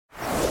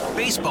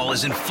Baseball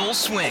is in full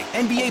swing.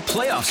 NBA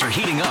playoffs are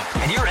heating up,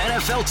 and your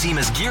NFL team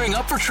is gearing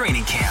up for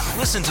training camp.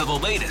 Listen to the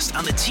latest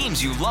on the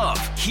teams you love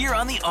here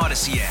on the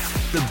Odyssey app.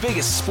 The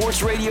biggest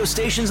sports radio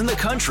stations in the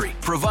country,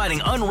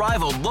 providing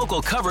unrivaled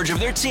local coverage of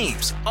their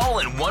teams, all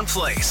in one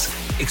place.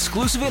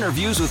 Exclusive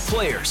interviews with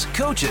players,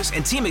 coaches,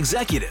 and team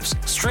executives,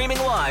 streaming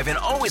live and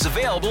always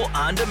available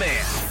on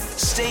demand.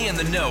 Stay in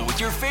the know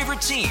with your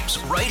favorite teams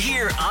right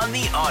here on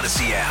the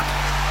Odyssey app.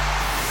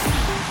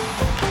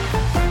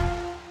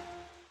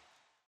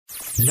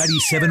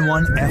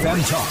 97.1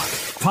 FM Talk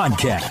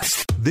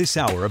Podcast. This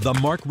hour of The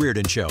Mark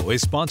Reardon Show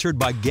is sponsored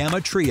by Gamma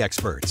Tree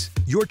Experts.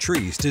 Your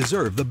trees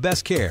deserve the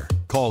best care.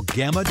 Call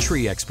Gamma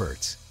Tree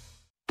Experts.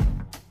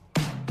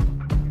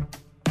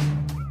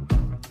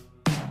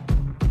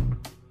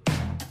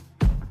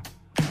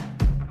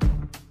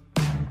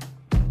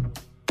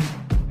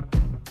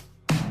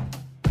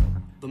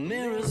 The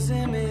mirror's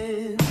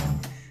image,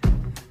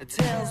 it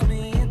tells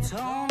me it's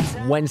home.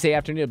 Wednesday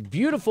afternoon, a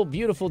beautiful,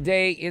 beautiful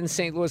day in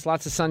St. Louis.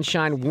 Lots of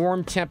sunshine,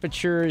 warm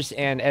temperatures.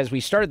 And as we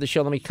started the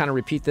show, let me kind of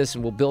repeat this,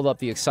 and we'll build up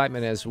the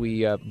excitement as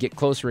we get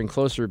closer and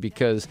closer,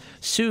 because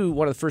Sue,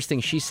 one of the first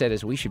things she said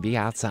is we should be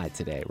outside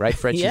today. Right,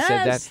 Fred? Yes. She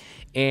said that.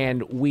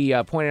 And we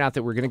pointed out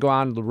that we're going to go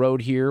on the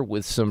road here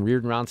with some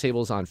Reardon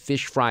Roundtables on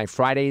Fish Fry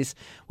Fridays,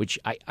 which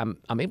I'm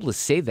able to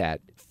say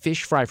that.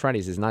 Fish Fry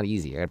Fridays is not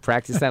easy. I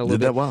practiced that a little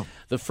bit. Did that well.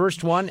 The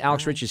first one,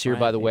 Alex Rich is here,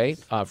 by the way.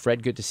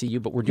 Fred, good to see you.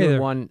 But we're doing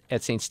one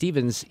at St.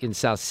 Stephen's in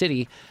South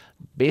City.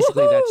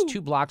 Basically, that's 2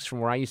 blocks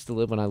from where I used to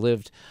live when I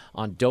lived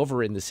on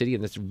Dover in the city,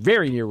 and that's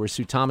very near where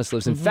Sue Thomas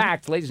lives. In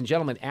fact, ladies and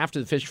gentlemen, after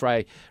the Fish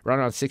Fry, right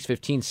around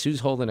 6:15, Sue's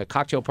holding a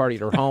cocktail party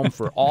at her home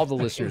for all the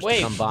listeners to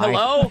come by.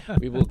 Hello?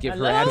 We will give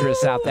her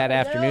address out that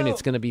afternoon.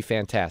 It's going to be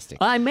fantastic.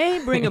 I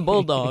may bring a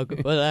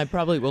bulldog, but I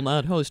probably will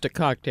not host a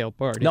cocktail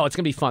party. No, it's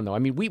going to be fun, though. I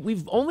mean,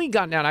 we've only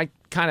gotten out. I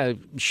kind of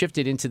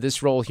shifted into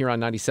this role here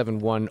on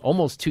 97.1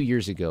 almost 2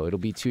 years ago. It'll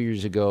be 2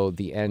 years ago,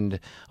 the end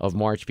of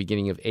March,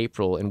 beginning of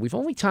April. And we've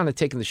only kind of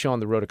taken the show on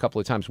the road a couple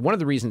of times. One of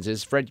the reasons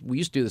is, Fred, we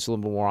used to do this a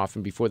little bit more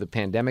often before the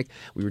pandemic.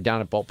 We were down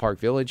at Ballpark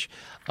Village.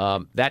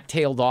 That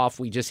tailed off.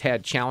 We just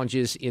had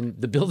challenges in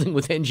the building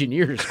with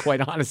engineers,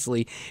 quite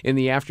honestly, in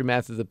the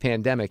aftermath of the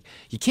pandemic.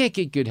 You can't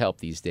get good help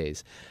these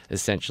days,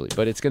 essentially.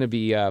 But it's going to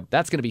be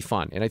that's going to be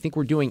fun. And I think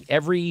we're doing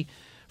every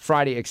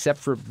Friday except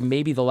for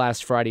maybe the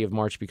last Friday of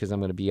March because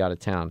I'm going to be out of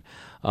town.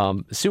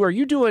 Sue, are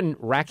you doing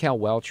Raquel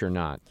Welch or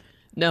not?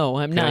 No,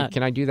 I'm not.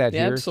 Can I do that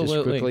here Absolutely.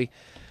 just quickly?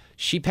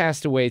 She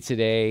passed away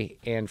today,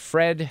 and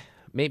Fred,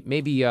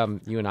 maybe you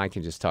and I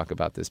can just talk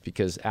about this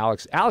because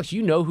Alex,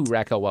 you know who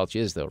Raquel Welch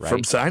is, though, right?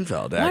 From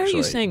Seinfeld, actually. Why are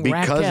you saying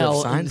because Raquel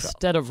of Seinfeld.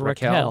 instead of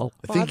Raquel?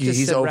 I think I've just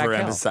he's said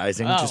overemphasizing,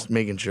 Raquel. just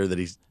making sure that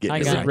he's getting I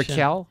it Is it gotcha. right.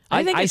 Raquel?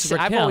 I think it's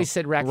Raquel. I've always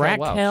said Raquel Welch.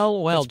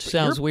 Raquel Welch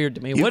sounds weird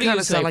to me. You What do kind you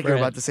of say, sound like you're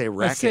Fred? about to say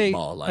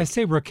racquetball. I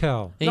say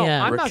Raquel. No,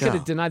 Yeah. I'm not going to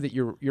Raquel. deny that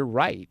you're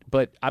right,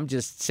 but I'm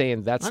just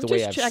saying that's I'm the way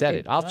just I've said checking.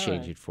 it. I'll All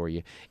change right. it for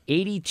you.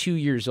 82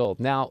 years old.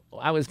 Now,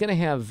 I was going to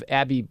have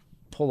Abby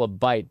pull a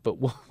bite, but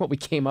what we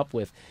came up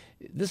with,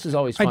 this was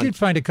always fun. I did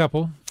find a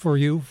couple for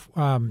you.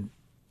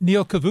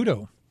 Neil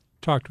Cavuto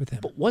talked with him.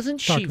 But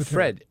wasn't Talked she, with her.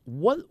 Fred,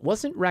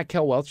 wasn't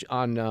Raquel Welch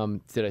on,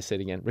 did I say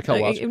it again?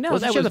 Raquel Welch. no,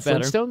 wasn't that she on was the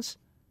better. Flintstones?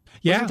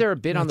 Yeah, Wasn't there a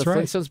bit on the that's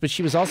right. Flintstones? But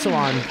she was also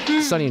on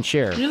Sonny and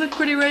Cher. You look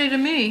pretty ready to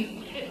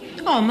me.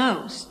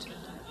 Almost.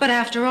 But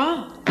after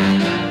all,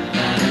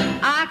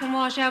 I can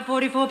wash out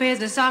 44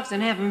 pairs of socks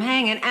and have them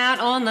hanging out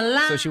on the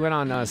line. So she went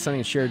on Sonny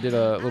and Cher, did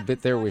a little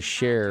bit there with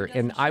Cher.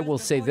 And I will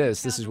say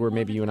this is where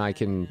maybe you and I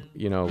can,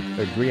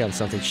 agree on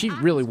something. She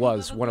really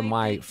was one of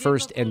my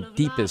first and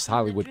deepest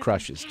Hollywood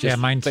crushes. Just Yeah,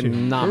 mine too.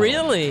 phenomenal.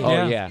 Really? Oh,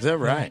 Yeah. yeah. Is that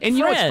right? And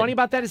you know what's Fred. funny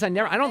about that is I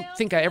don't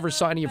think I ever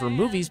saw any of her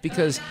movies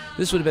because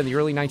this would have been the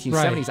early 1970s.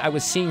 Right. I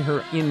was seeing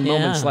her in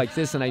moments Yeah. like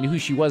this, and I knew who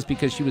she was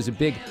because she was a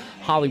big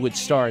Hollywood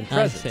star and I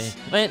presence. see.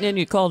 And then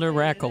you called her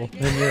Raquel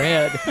in your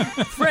head.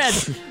 Fred,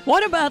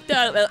 what about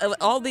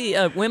all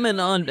the women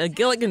on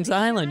Gilligan's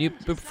Island? You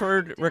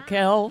preferred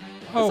Raquel?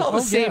 It's all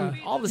the same,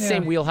 yeah. all the Yeah.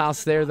 same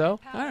wheelhouse there, though.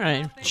 All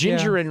right.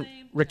 Ginger and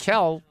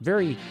Raquel,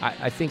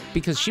 I think,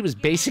 because she was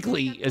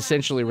basically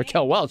essentially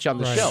Raquel Welch on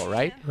the Right. show,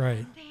 right?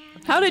 Right.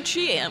 How did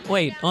she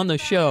wait on the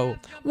show?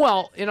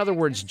 Well, in other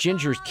words,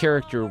 Ginger's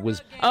character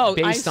was Oh, I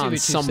based see on what you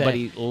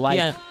somebody say. like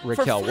Yeah.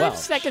 Raquel For 5 Welch.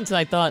 seconds,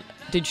 I thought,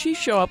 did she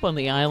show up on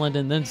the island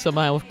and then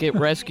somehow get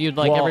rescued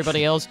like Well,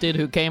 everybody else did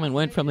who came and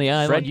went from the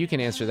island? Fred, you can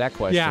answer that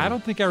question. Yeah, I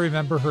don't think I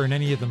remember her in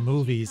any of the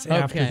movies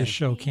after Okay. the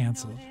show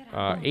canceled.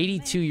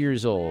 82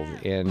 years old,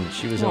 and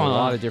she was in a Aw.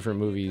 lot of different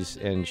movies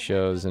and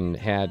shows and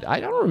had,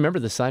 I don't remember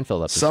the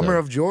Seinfeld episode. Summer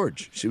of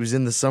George. She was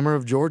in the Summer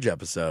of George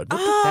episode.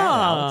 Look at that,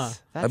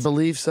 Alex. I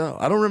believe so.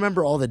 I don't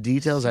remember all the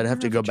details. I'd have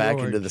to go back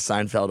George. into the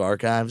Seinfeld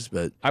archives,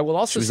 but I will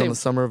also she was say, on the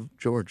Summer of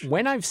George.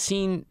 when I've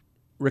seen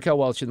Raquel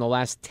Welch in the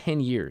last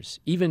 10 years,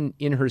 even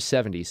in her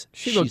 70s,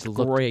 She she's looked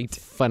looked great.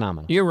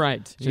 phenomenal. You're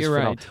right. Just You're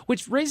phenomenal. right.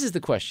 Which raises the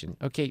question,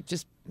 okay,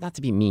 just not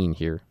to be mean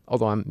here,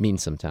 although I'm mean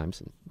sometimes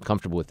and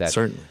comfortable with that.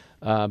 Certainly.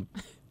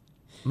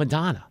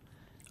 Madonna.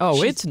 Oh,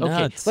 She's- it's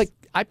nuts. Okay, like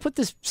I put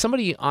this,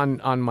 somebody on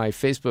my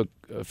Facebook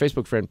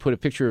friend put a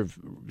picture of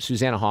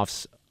Susanna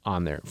Hoffs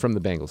on there from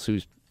the Bengals,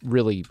 who's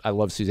really, I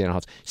love Susanna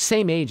Hoffs.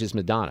 Same age as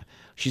Madonna.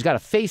 She's got a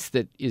face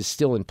that is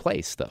still in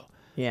place, though.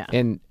 Yeah.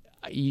 And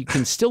you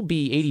can still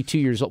be 82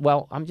 years old.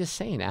 Well, I'm just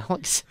saying,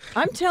 Alex.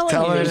 I'm telling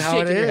Tell you. it how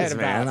it shaking your is, head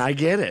man. about. I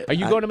get it. Are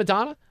you going to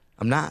Madonna?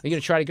 I'm not. Are you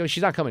going to try to go?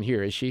 She's not coming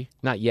here, is she?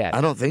 Not yet.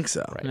 I don't think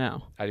so. Right.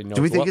 No. I didn't know.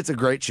 Do we think Well, it's a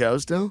great show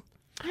still?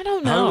 I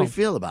don't How know. do we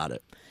feel about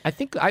it? I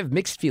think I have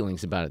mixed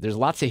feelings about it. There's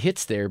lots of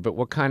hits there, but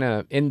what kind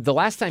of... And the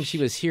last time she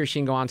was here, she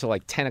didn't go on to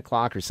like 10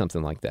 o'clock or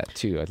something like that,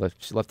 too.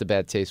 She left a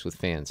bad taste with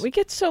fans. We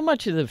get so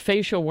much of the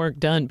facial work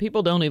done.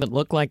 People don't even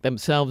look like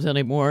themselves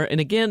anymore.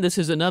 And again, this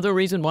is another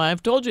reason why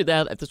I've told you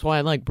that. That's why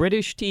I like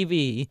British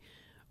TV,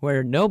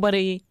 where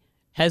nobody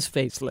has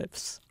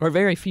facelifts, or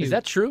very few. Is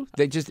that true?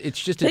 It's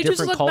just a They just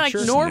different look culture?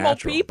 like normal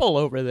natural. people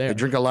over there. They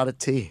drink a lot of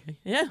tea.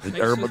 Yeah.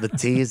 The herbal, the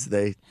teas,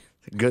 they're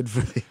good for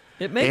the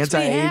It makes me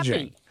anti-aging.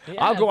 happy.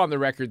 Yeah. I'll go on the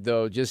record,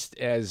 though, just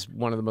as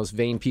one of the most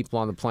vain people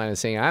on the planet,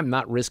 saying I'm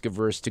not risk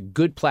averse to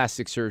good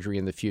plastic surgery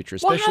in the future,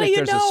 Well, especially how do if you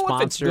there's a know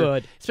if it's sponsor.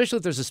 good? Especially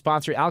if there's a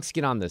sponsor. Alex,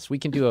 get on this. We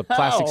can do a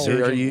plastic Oh. So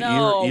surgery. are you,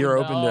 No, you're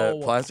open no.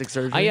 to plastic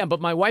surgery? I am, but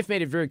my wife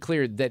made it very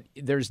clear that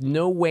there's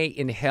no way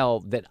in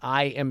hell that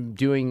I am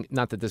doing,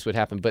 not that this would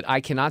happen, but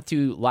I cannot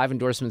do live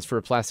endorsements for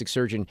a plastic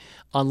surgeon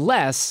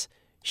unless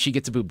she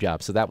gets a boob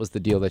job. So that was the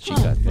deal that she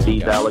got. There you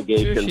These go. Sure,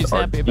 allegations she's are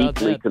happy about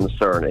deeply that.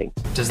 concerning.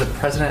 Does the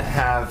president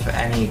have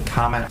any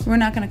comment? We're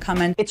not going to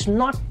comment. It's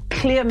not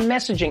clear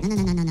messaging.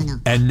 No.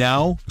 And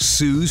now,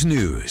 Sue's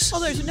News.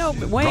 Well, there's no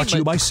way. Brought to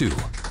you by Sue.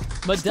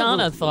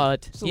 Madonna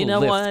thought, It's a you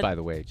little know lift, what? by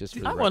the way, just for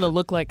the I record. want to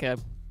look like a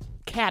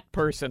cat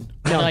person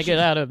when I get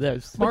out of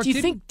this. But Mark, do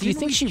you didn't-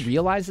 think she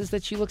realizes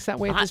that she looks that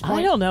way at this I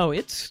point? don't know.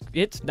 It's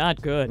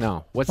not good.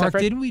 No. What's Mark, that,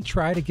 Fred? didn't we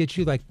try to get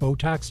you like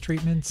Botox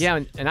treatments? Yeah,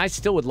 and I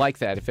still would like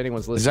that if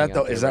anyone's Is listening. that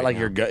out there right like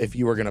now. if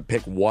you were going to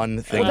pick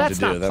one thing Well, to that's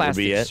do, not that would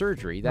plastic be it?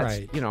 surgery. That's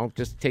Right.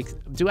 just takes.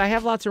 Do I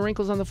have lots of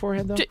wrinkles on the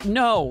forehead though?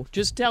 No,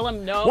 just tell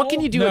him no. What can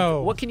you do?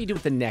 No. What can you do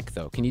with the neck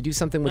though? Can you do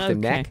something with the Okay.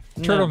 neck?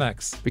 No.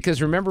 Turtlenecks.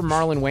 Because remember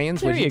Marlon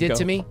Wayans, There what he you did go.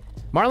 to me?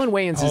 Marlon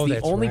Wayans Oh, is the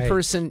that's only right.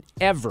 person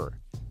ever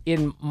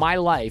in my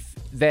life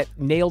that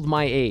nailed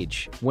my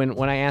age when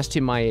I asked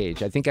him my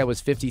age. I think I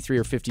was 53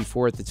 or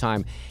 54 at the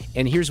time.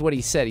 And here's what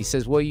he said. He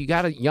says, well, you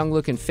got a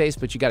young-looking face,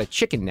 but you got a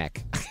chicken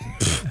neck.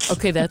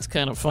 Okay, that's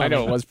kind of funny. I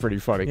know, it was pretty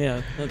funny.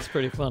 Yeah, that's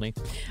pretty funny.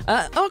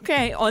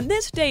 Okay, on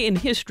this day in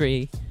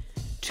history,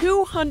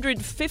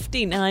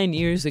 259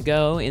 years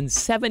ago in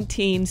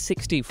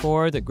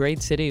 1764, the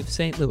great city of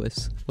St.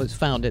 Louis was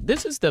founded.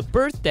 This is the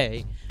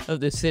birthday of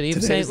the city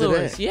of Today's St. the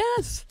Louis. day.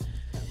 Yes.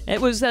 It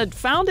was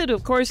founded,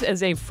 of course,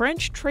 as a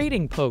French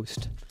trading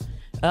post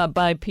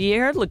by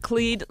Pierre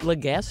Leclerc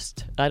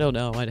Leguest. I don't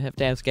know. I'd have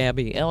to ask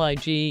Abby.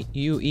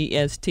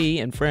 Liguest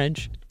in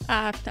French.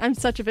 I'm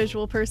such a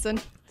visual person.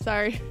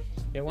 Sorry.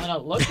 You want to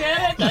look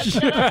at it? That's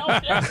going to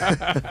help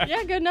you.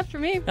 Yeah, good enough for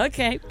me.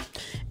 Okay.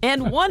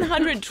 And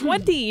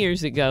 120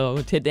 years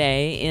ago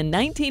today, in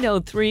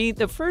 1903,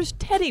 the first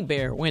teddy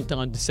bear went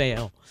on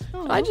sale.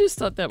 I just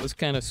thought that was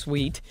kind of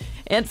sweet.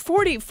 And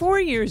 44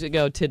 years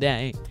ago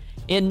today,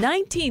 in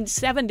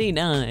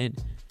 1979,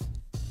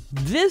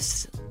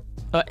 this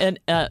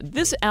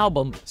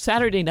album,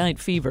 Saturday Night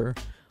Fever,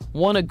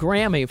 won a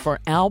Grammy for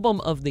Album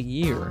of the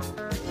Year.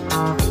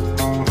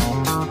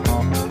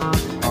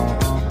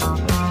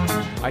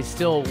 I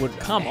still would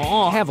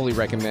heavily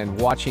recommend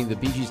watching the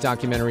Bee Gees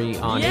documentary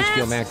on Yes!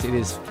 HBO Max. It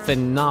is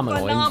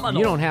phenomenal. And Phenomenal.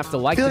 you don't have to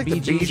like I feel the like Bee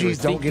the Bee Gees. or Gees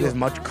don't think get you- as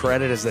much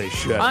credit as they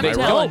should. I'm They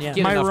telling don't you.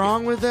 get Am I enough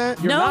wrong with that?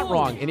 You're not No.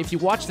 wrong. And if you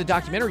watch the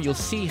documentary, you'll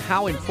see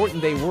how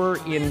important they were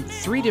in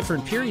 3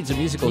 different periods of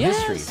musical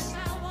history.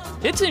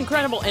 It's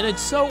incredible, and it's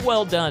so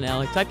well done,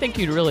 Alex. I think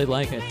you'd really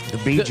like it. The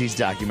Bee Gees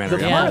documentary.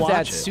 The I'm part gonna of that,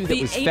 watch it. Sue, that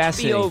The was HBO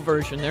fascinating.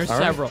 version, there's All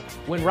right. several.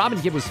 When Robin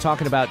Gibb was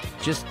talking about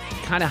just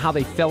kind of how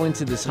they fell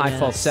into this high Yes.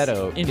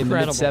 falsetto in the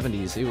Incredible.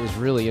 mid-'70s, it was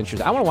really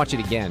interesting. I want to watch it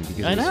again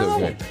because I it was know. so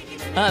good.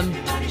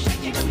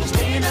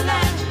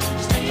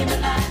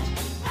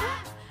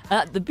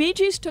 The Bee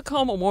Gees took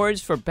home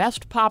awards for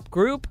Best Pop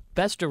Group,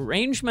 Best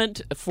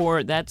Arrangement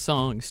for that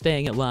song,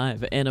 Staying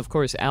Alive, and, of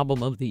course,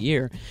 Album of the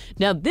Year.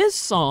 Now, this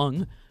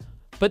song,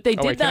 but they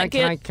did wait, not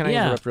get... Can I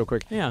interrupt real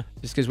quick? Yeah.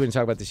 Just because we didn't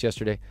talk about this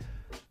yesterday.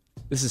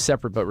 This is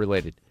separate but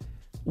related.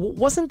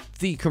 Wasn't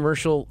the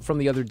commercial from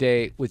the other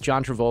day with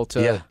John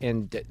Travolta, Yeah.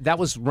 and that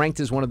was ranked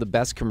as one of the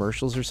best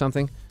commercials or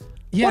something?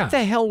 Yeah. What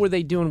the hell were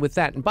they doing with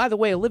that? And by the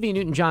way, Olivia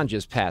Newton-John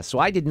just passed, so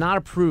I did not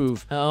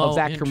approve of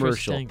that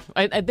commercial.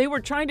 Interesting. They were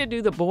trying to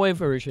do the boy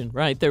version,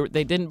 right?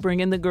 They didn't bring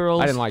in the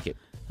girls. I didn't like it.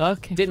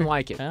 Okay. Didn't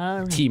like it.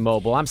 All right.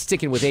 T-Mobile. I'm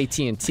sticking with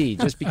AT&T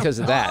just because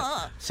of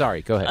that.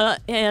 Sorry, go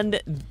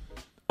ahead.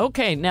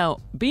 Okay, now,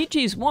 Bee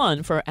Gees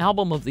won for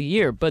Album of the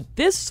Year, but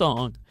this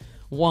song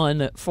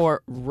won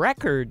for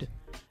Record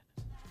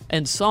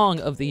and Song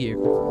of the Year.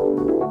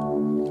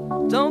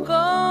 Don't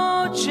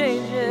go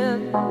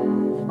changing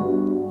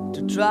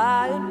to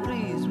try and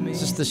please me.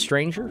 Is this The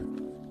Stranger?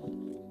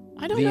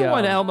 I don't know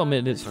what album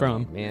it is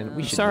from. Man,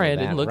 we should Sorry, know I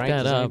didn't that, look right?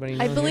 that Does up. anybody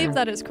know I believe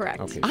that? that is correct.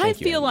 Okay, I thank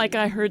you. feel like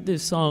I heard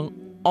this song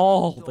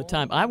all the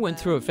time. I went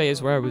through a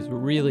phase where I was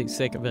really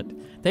sick of it.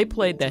 They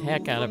played the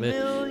heck out of it.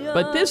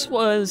 But this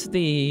was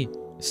the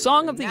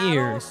Song of the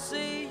Year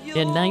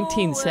in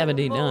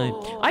 1979.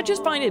 I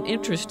just find it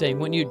interesting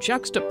when you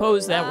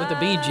juxtapose that with the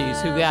Bee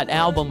Gees, who got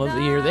Album of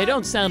the Year. They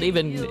don't sound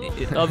even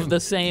of the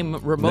same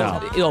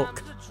remote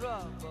ilk.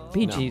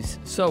 Bee Gees,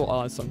 so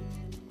awesome.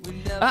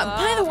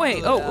 By the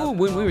way,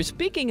 when we were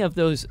speaking of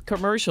those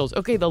commercials,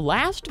 okay, the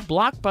last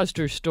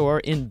Blockbuster store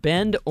in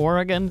Bend,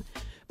 Oregon,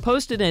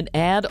 posted an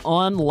ad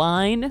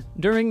online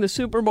during the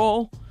Super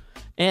Bowl,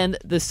 and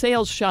the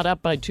sales shot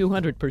up by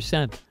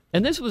 200%.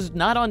 And this was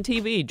not on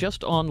TV,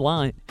 just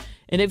online.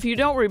 And if you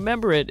don't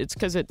remember it, it's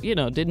because it,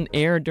 didn't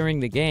air during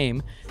the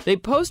game. They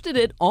posted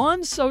it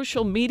on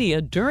social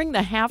media during the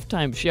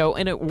halftime show,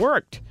 and it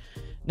worked.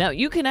 Now,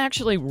 you can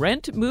actually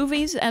rent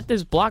movies at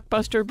this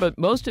Blockbuster, but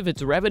most of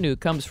its revenue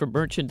comes from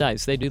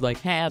merchandise. They do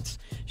like hats,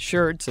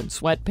 shirts, and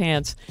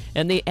sweatpants.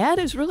 And the ad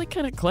is really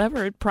kind of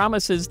clever. It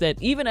promises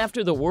that even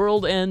after the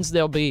world ends,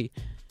 there'll be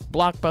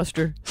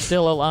Blockbuster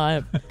still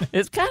alive.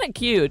 It's kind of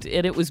cute,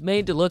 and it was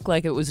made to look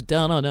like it was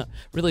done on a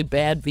really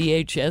bad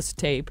VHS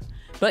tape.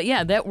 But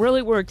yeah, that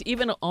really worked.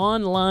 Even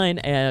online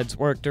ads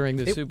worked during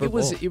the Super Bowl.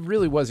 It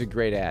really was a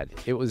great ad.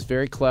 It was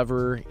very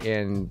clever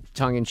and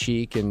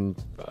tongue-in-cheek, and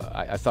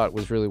I thought it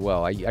was really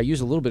well. I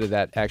used a little bit of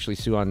that, actually,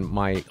 Sue, on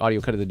my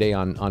audio cut of the day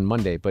on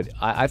Monday, but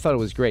I thought it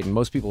was great, and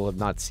most people have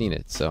not seen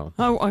it. So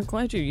I'm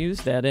glad you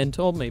used that and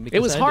told me. Because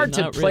it was hard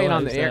to play it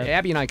on the air. that.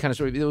 Abby and I kind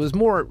of it was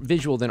more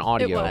visual than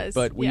audio, It was,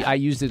 but yeah. I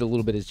used it a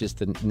little bit as just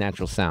the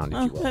natural sound,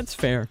 if you will. That's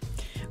fair.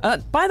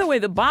 By the way,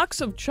 the box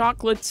of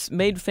chocolates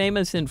made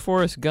famous in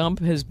Forrest Gump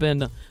has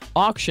been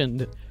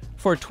auctioned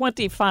for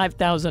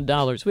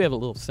 $25,000. We have a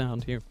little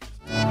sound here.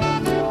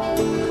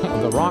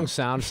 The wrong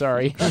sound,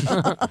 sorry.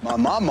 My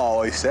mom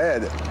always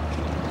said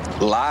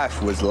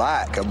life was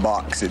like a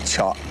box of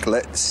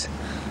chocolates.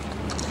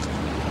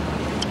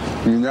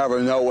 You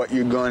never know what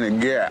you're going to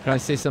get. Can I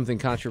say something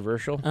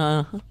controversial?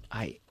 Uh-huh.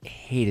 I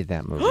hated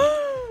that movie.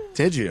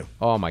 Did you?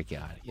 Oh, my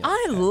God. Yeah.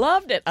 I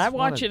loved it. I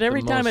watch it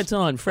every time it's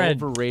on, Fred.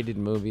 Overrated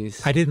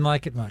movies. I didn't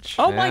like it much.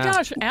 Oh, my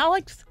gosh,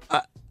 Alex?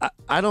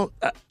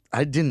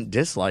 I didn't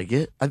dislike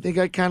it. I think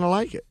I kind of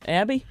like it.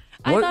 Abby?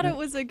 I thought it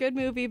was a good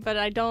movie, but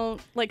I don't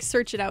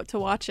search it out to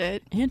watch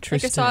it.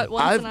 Interesting. I saw it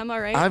once and I'm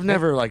all right. I've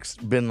never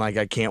been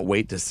I can't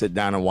wait to sit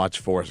down and watch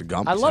Forrest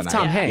Gump. I love tonight,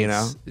 Tom Hanks. You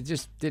know, It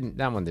just didn't.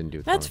 That one didn't do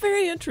it. That's for me.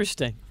 very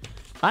interesting.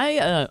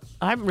 I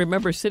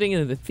remember sitting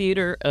in the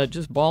theater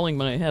just bawling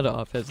my head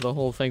off as the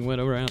whole thing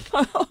went around.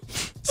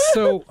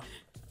 So,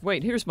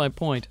 wait, here's my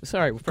point.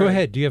 Sorry. go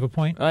ahead. Do you have a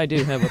point? I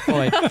do have a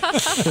point.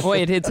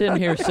 Wait, it's in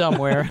here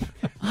somewhere.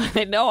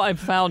 I know I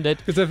found it.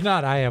 Because if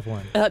not, I have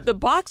one. The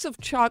box of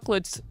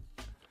chocolates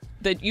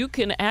that you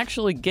can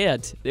actually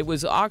get, it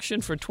was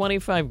auctioned for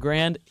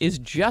 $25,000, is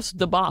just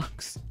the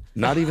box.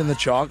 not even the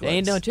chocolates.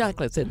 Ain't no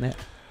chocolates in there.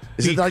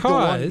 Is it like the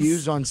one Because-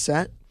 used on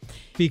set?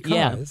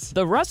 Because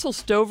the Russell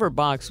Stover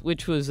box,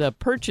 which was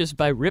purchased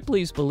by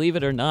Ripley's Believe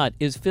It or Not,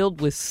 is filled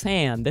with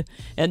sand.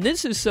 And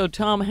this is so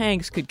Tom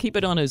Hanks could keep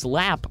it on his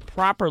lap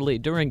properly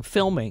during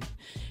filming.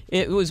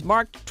 It was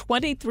marked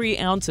 23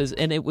 ounces,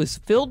 and it was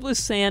filled with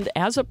sand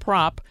as a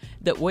prop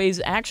that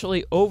weighs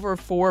actually over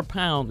 4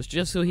 pounds,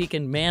 just so he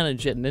can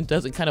manage it and it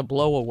doesn't kind of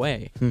blow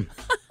away.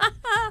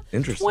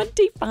 Interesting.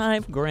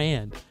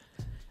 $25,000.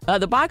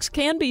 The box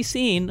can be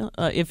seen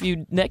if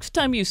you next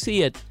time you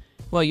see it.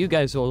 Well, you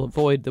guys will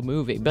avoid the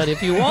movie, but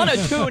if you want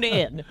to tune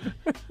in,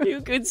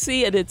 you could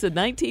see it. It's a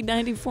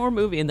 1994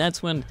 movie, and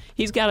that's when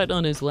he's got it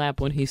on his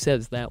lap when he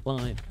says that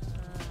line.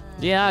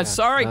 Yeah,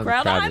 sorry,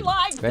 crowd. I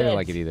liked it. They didn't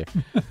like it either.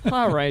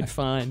 All right,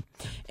 fine.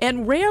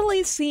 And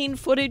rarely seen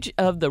footage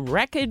of the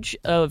wreckage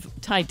of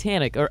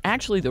Titanic, or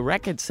actually the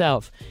wreck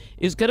itself,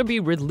 is going to be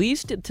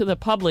released to the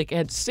public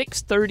at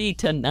 6:30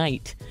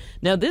 tonight.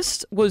 Now,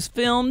 this was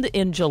filmed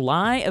in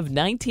July of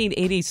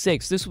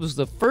 1986. This was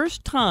the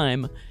first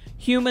time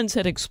humans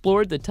had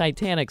explored the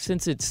Titanic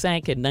since it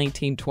sank in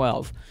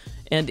 1912.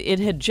 And it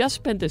had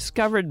just been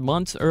discovered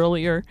months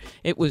earlier.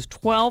 It was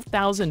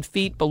 12,000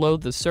 feet below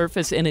the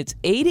surface, and it's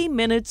 80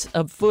 minutes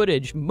of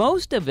footage.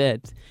 Most of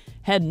it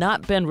had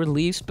not been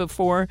released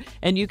before,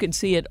 and you can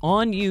see it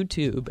on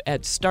YouTube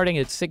starting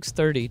at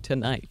 6:30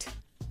 tonight,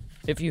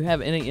 if you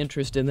have any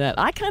interest in that.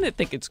 I kind of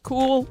think it's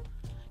cool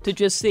to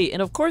just see.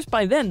 And, of course,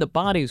 by then, the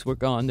bodies were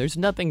gone. There's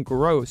nothing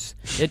gross.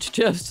 It's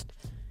just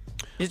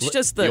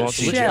the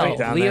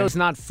shell. Leo's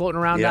not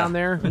floating around down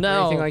there?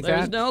 No, anything like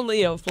there's that? no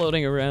Leo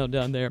floating around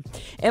down there.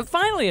 And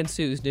finally, in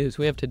Sue's News,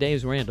 we have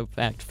today's random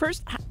fact.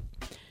 First,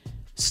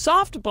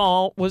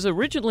 softball was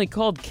originally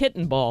called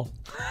kitten ball.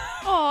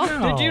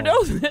 Oh, did you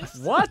know this?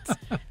 What?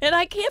 And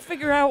I can't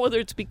figure out whether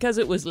it's because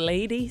it was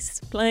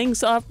ladies playing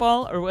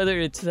softball or whether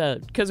it's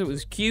because it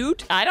was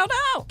cute. I don't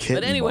know.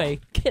 But anyway,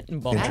 kitten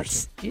ball.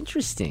 That's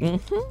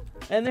interesting.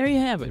 And there you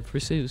have it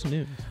for Sue's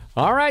News.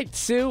 All right,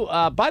 Sue.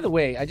 By the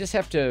way, I just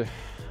have to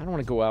I don't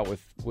want to go out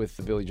with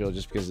the Billy Joel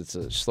just because it's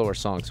a slower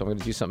song, so I'm going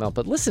to do something else.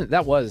 But listen,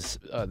 that was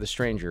The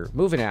Stranger.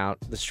 Moving Out,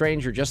 The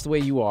Stranger, Just the Way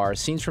You Are,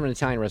 Scenes from an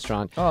Italian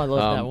Restaurant. Oh, I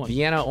love that one.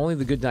 Vienna, Only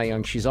the Good Die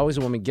Young, She's Always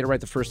a Woman, Get It Right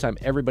the First Time,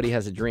 Everybody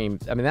Has a Dream.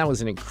 I mean, that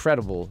was an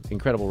incredible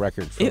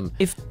record from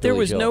If there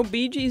was no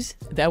Bee Gees,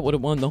 that would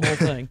have won the whole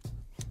thing.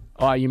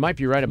 You might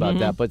be right about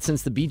that, but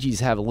since the Bee Gees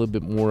have a little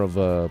bit more of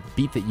a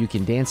beat that you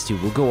can dance to,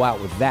 we'll go out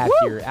with that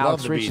here.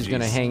 Alex Rich is going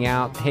to hang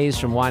out. Hayes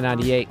from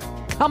Y98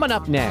 coming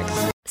up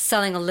next.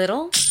 Selling a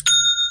little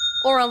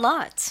or a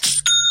lot?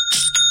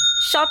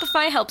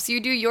 Shopify helps you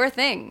do your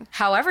thing,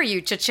 however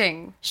you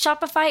cha-ching.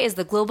 Shopify is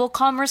the global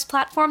commerce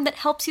platform that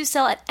helps you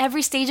sell at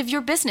every stage of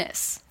your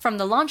business. From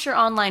the launch your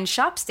online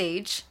shop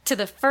stage, to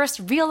the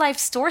first real-life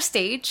store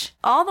stage,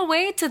 all the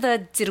way to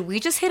the did we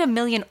just hit 1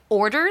 million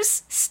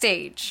orders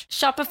stage.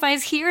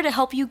 Shopify's here to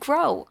help you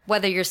grow.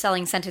 Whether you're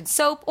selling scented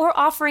soap or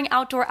offering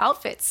outdoor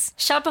outfits,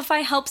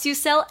 Shopify helps you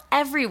sell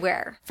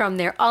everywhere. From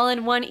their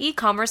all-in-one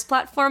e-commerce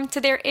platform to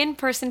their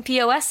in-person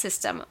POS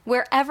system,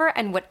 wherever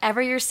and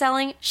whatever you're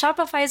selling,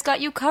 Shopify's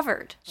got you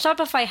covered.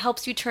 Shopify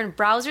helps you turn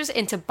browsers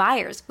into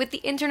buyers with the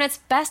internet's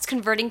best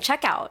converting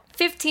checkout.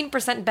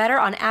 15% better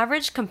on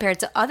average compared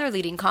to other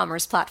leading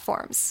commerce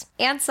platforms.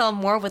 And sell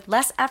more with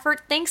less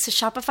effort thanks to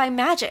Shopify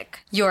Magic,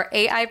 your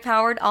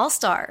AI-powered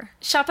all-star.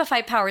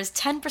 Shopify powers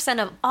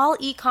 10% of all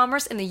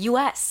e-commerce in the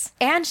U.S.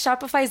 And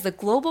Shopify is the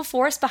global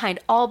force behind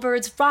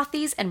Allbirds,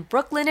 Rothy's, and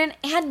Brooklinen,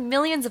 and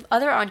millions of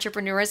other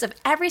entrepreneurs of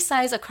every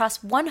size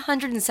across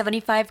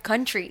 175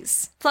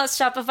 countries. Plus,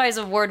 Shopify's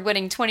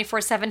award-winning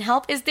 24/7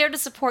 help is there to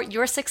support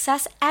your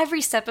success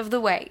every step of the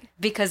way.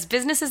 Because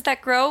businesses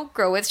that grow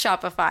with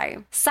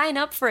Shopify. Sign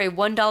up for a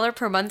 $1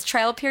 per month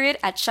trial period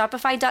at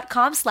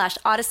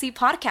shopify.com/Odyssey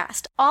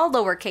Podcast, all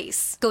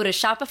lowercase. Go to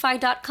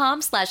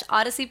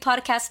shopify.com/Odyssey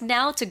Podcast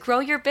now to grow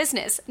your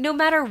business, no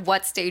matter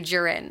what stage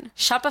you're in.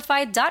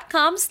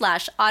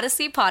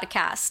 Shopify.com/Odyssey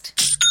Podcast.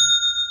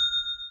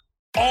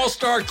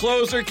 All-star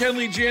closer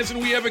Kenley Jansen,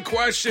 we have a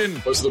question.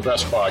 What's the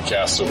best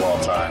podcast of all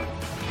time?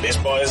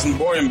 Baseball isn't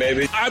boring,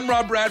 baby. I'm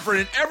Rob Bradford,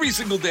 and every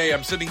single day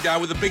I'm sitting down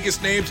with the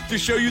biggest names to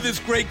show you this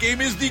great game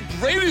is the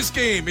greatest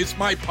game. It's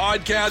my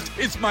podcast.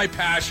 It's my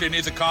passion.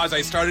 It's a cause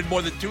I started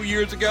more than 2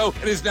 years ago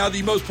and is now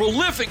the most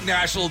prolific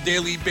national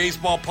daily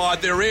baseball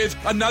pod there is.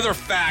 Another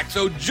fact,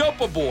 so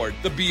jump aboard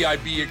the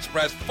BIB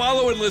Express.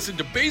 Follow and listen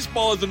to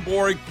Baseball Isn't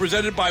Boring,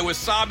 presented by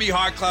Wasabi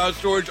Hot Cloud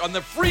Storage on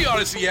the free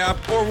Odyssey app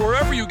or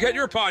wherever you get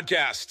your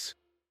podcasts.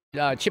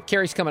 Chip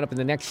Cary's coming up in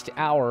the next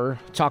hour.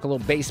 Talk a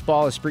little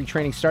baseball as spring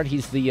training start.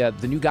 He's the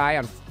new guy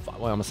on, I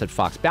almost said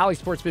Fox, Bally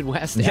Sports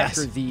Midwest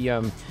after the,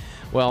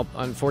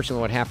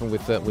 unfortunately what happened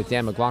with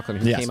Dan McLaughlin,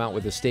 who came out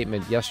with a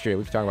statement yesterday.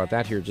 We can talk about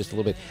that here just a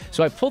little bit.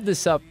 So I pulled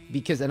this up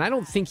because, and I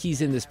don't think he's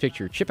in this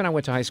picture. Chip and I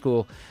went to high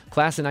school,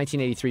 class of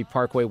 1983,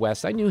 Parkway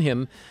West. I knew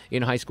him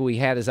in high school. We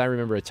had, as I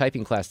remember, a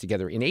typing class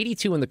together. In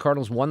 82, when the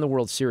Cardinals won the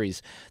World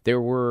Series,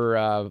 there were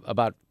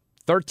about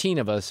 13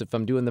 of us, if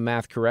I'm doing the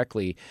math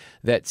correctly,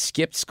 that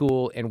skipped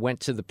school and went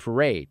to the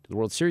parade, the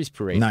World Series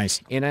parade.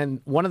 Nice. And on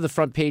one of the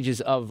front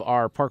pages of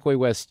our Parkway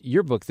West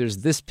yearbook, there's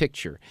this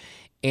picture.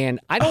 And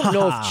I don't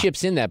know if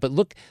Chip's in that, but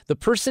look, the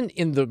person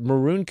in the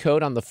maroon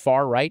coat on the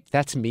far right,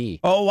 that's me.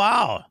 Oh,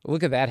 wow.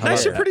 Look at that hair.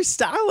 Nice, you're pretty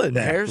stylish.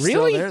 The hair's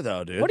really? still there,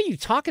 though, dude. What are you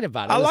talking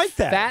about? I like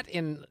that. Fat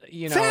and,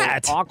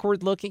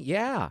 awkward looking.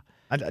 Yeah.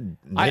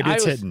 Maybe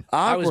it's hidden.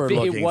 Awkward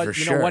looking, for you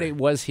sure. know what? It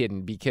was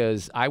hidden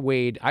because I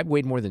weighed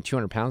more than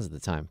 200 pounds at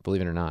the time,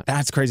 believe it or not.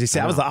 That's crazy. See,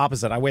 I was the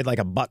opposite. I weighed like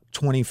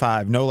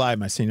 $125, no lie,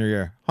 my senior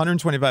year.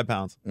 125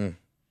 pounds.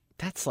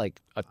 That's like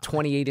a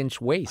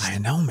 28-inch waist. I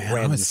know, man.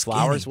 Brandon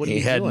Flowers, what are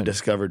you hadn't doing?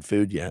 discovered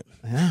food yet.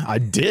 Yeah, I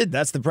did.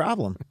 That's the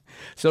problem.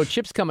 So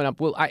Chip's coming up.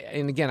 Well,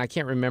 and again, I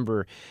can't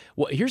remember.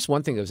 Well, here's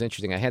one thing that was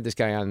interesting. I had this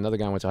guy on, another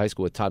guy I went to high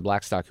school with, Todd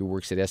Blackstock, who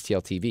works at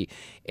STL TV.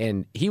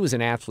 And he was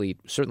an athlete,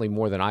 certainly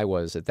more than I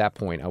was at that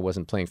point. I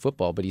wasn't playing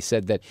football. But he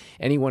said that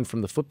anyone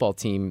from the football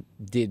team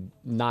did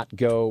not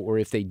go, or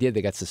if they did,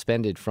 they got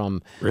suspended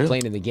from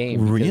playing in the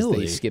game because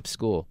they skipped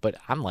school. But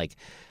I'm like,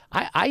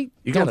 I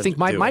don't think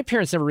my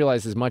parents never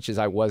realized as much as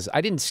I was.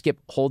 I didn't skip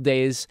whole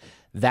days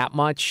that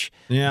much,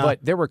 but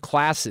there were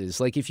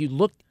classes. Like if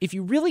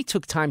you really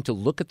took time to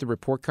look at the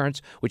report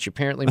cards, which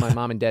apparently my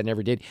mom and dad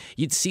never did,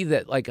 you'd see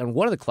that like on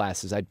one of the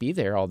classes, I'd be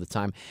there all the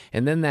time.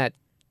 And then that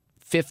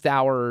fifth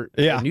hour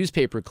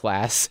newspaper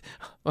class,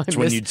 I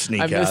missed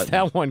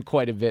that one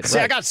quite a bit. See,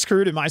 I got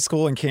screwed in my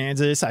school in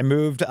Kansas. I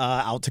moved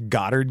out to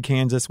Goddard,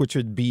 Kansas, which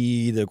would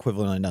be the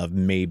equivalent of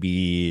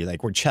maybe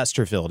like where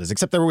Chesterfield is,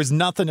 except there was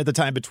nothing at the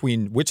time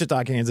between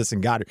Wichita, Kansas,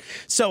 and Goddard.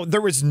 So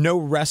there was no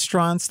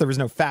restaurants. There was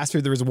no fast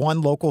food. There was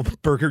one local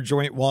burger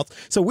joint, Waltz.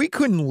 So we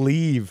couldn't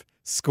leave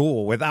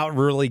school without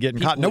really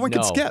getting caught. No one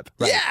could skip.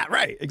 Right. Yeah,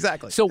 right.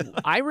 Exactly. So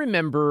I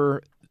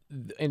remember...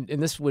 And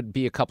this would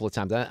be a couple of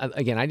times.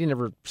 Again, I didn't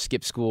ever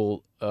skip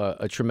school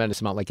a tremendous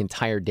amount, like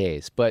entire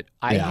days. But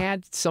I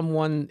had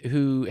someone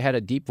who had a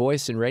deep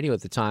voice in radio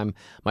at the time.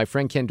 My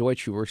friend Ken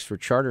Deutsch, who works for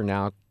Charter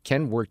now.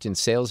 Ken worked in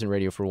sales and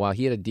radio for a while.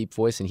 He had a deep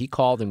voice, and he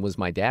called and was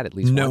my dad at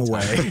least one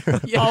time. No way.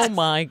 Oh,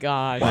 my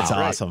gosh. That's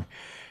awesome.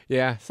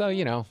 Yeah. So,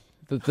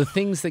 The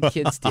things that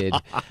kids did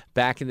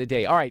back in the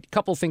day. All right, a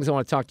couple things I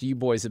want to talk to you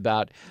boys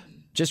about.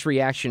 Just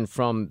reaction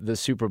from the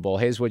Super Bowl.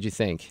 Hayes, what'd you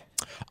think?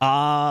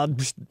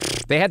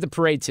 They had the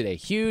parade today.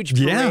 Huge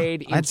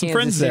parade. I had some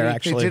friends there,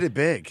 actually. They did it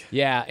big.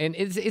 Yeah, and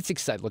it's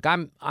exciting. Look,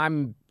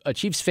 I'm a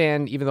Chiefs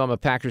fan, even though I'm a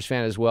Packers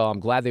fan as well. I'm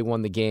glad they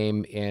won the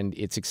game, and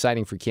it's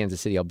exciting for Kansas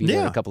City. I'll be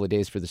there in a couple of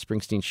days for the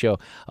Springsteen show.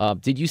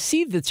 Did you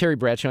see the Terry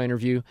Bradshaw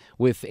interview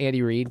with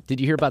Andy Reid? Did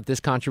you hear about this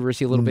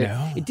controversy a little bit?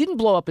 It didn't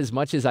blow up as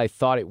much as I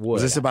thought it would.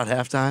 Was this about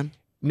halftime?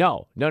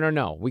 No.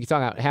 We can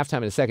talk about halftime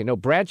in a second. No,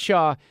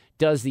 Bradshaw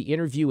does the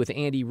interview with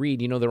Andy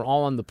Reid. You know, they're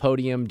all on the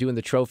podium doing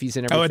the trophies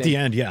and everything. Oh, at the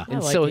end, yeah. And I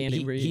like so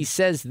Andy Reid. he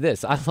says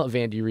this. I love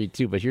Andy Reid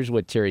too, but here's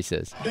what Terry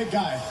says. Big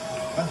guy.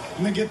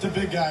 Let me get the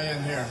big guy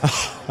in here.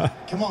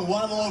 Come on,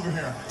 waddle over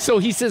here. So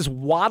he says,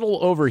 waddle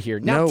over here.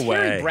 Now, No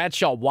Terry way.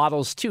 Bradshaw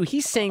waddles too.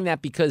 He's saying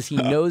that because he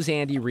knows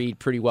Andy Reid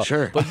pretty well.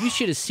 Sure. But you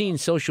should have seen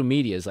social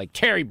media. It's like,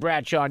 Terry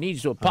Bradshaw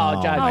needs to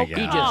apologize. my He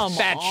God. just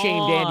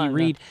fat-shamed Andy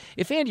Reid.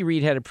 If Andy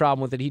Reid had a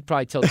problem with it, he'd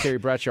probably tell Terry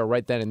Bradshaw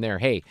right then and there,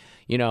 hey,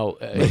 you know.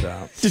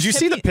 Did you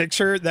see the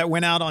picture that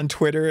went out on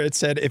Twitter? It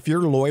said, if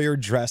your lawyer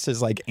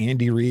dresses like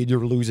Andy Reid,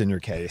 you're losing your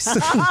case.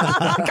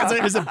 Because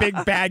it was a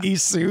big baggy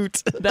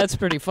suit. That's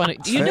pretty funny.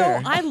 You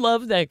know, I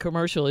love that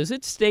commercial. Is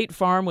it State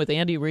Farm with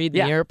Andy Reid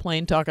in the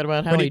airplane talking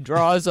about how he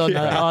draws on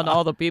on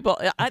all the people?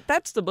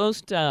 That's the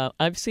most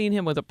I've seen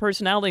him with a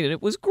personality, and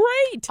it was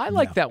great. I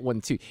like that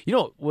one too. You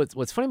know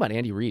what's funny about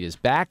Andy Reid is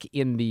back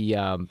in the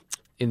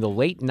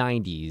late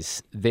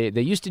 90s,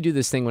 they used to do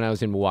this thing when I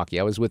was in Milwaukee.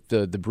 I was with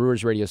the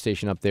Brewers radio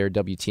station up there,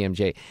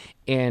 WTMJ,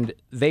 and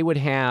they would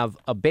have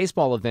a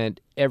baseball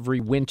event every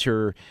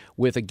winter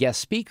with a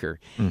guest speaker.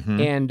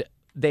 And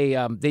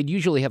they'd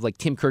usually have like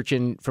Tim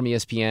Kirchin from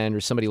ESPN or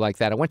somebody like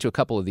that. I went to a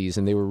couple of these,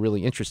 and they were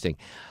really interesting.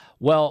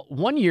 Well,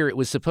 one year it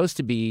was supposed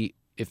to be,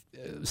 if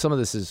some of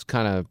this is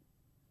kind of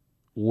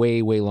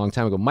way long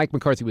time ago. Mike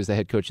McCarthy was the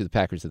head coach of the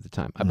Packers at the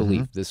time, I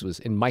believe.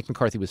 And Mike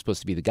McCarthy was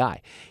supposed to be the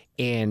guy,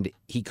 and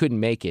he couldn't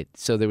make it.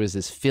 So there was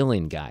this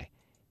fill-in guy.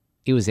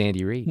 It was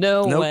Andy Reid.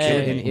 No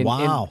way. kidding.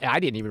 Wow. And I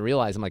didn't even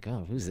realize. I'm like,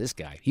 oh, who's this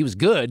guy? He was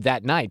good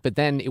that night, but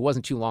then it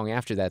wasn't too long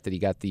after that he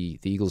got the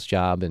Eagles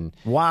job and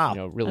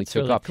really That's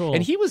took really off. cool.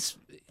 And he was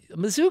a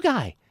Mizzou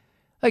guy.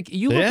 Like,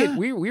 you look at,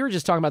 we were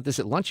just talking about this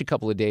at lunch a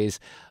couple of days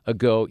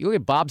ago. You look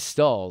at Bob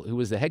Stull, who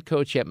was the head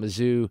coach at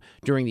Mizzou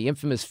during the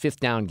infamous 5th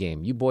down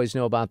game. You boys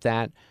know about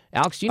that.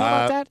 Alex, do you know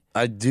about that?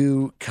 I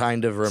do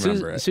kind of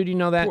remember it. Sue, do you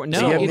know that? So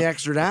you have the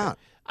extra down.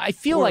 I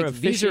feel like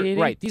these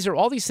are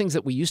all these things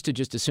that we used to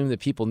just assume that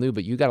people knew,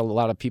 but you got a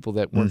lot of people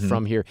that weren't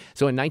from here.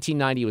 So in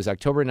 1990, it was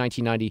October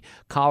 1990,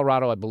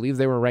 Colorado, I believe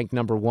they were ranked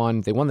number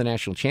 1. They won the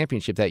national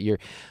championship that year.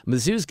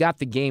 Mizzou's got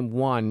the game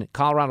won.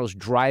 Colorado's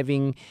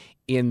driving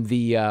in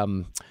the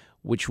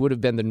which would have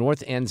been the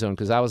north end zone,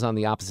 because I was on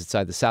the opposite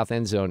side, the south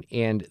end zone,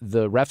 and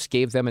the refs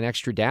gave them an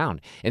extra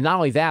down. And not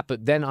only that,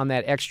 but then on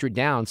that extra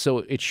down, so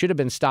it should have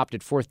been stopped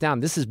at 4th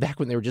down. This is back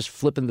when they were just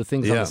flipping the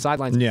things on the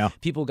sidelines. Yeah.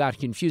 People got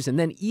confused. And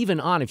then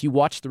even on, if you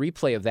watch the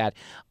replay of that,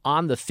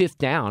 on the 5th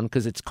down,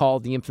 because it's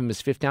called the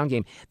infamous 5th down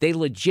game, they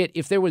legit,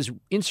 if there was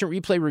instant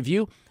replay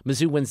review,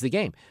 Mizzou wins the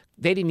game.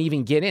 They didn't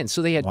even get in.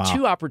 So they had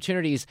 2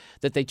 opportunities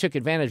that they took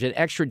advantage of, an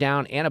extra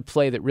down and a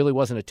play that really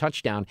wasn't a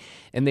touchdown,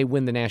 and they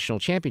win the national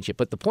championship.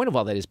 But the point of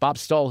all that is Bob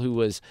Stull, who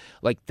was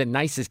like the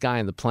nicest guy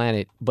on the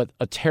planet, but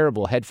a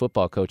terrible head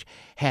football coach,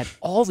 had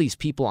all these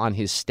people on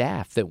his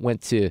staff that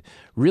went to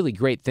really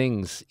great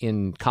things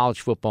in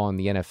college football and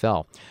the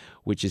NFL,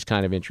 which is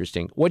kind of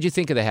interesting. What'd you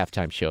think of the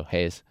halftime show,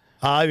 Hayes?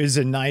 It was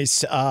a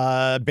nice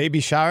baby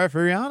shower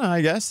for Rihanna,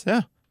 I guess.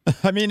 Yeah.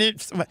 I mean,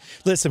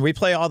 listen, we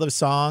play all those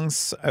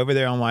songs over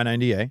there on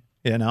Y98,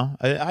 you know.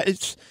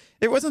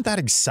 It wasn't that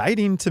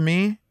exciting to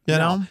me, you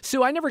know.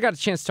 Sue, I never got a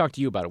chance to talk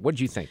to you about it. What did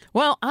you think?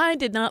 Well, I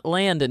did not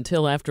land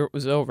until after it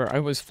was over. I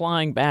was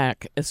flying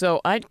back, so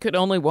I could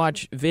only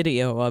watch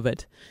video of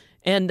it.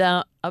 And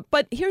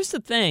but here's the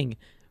thing.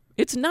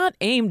 It's not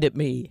aimed at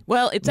me.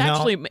 Well, it's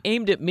actually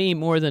aimed at me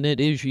more than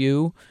it is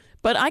you.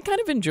 But I kind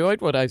of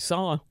enjoyed what I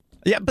saw.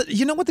 Yeah, but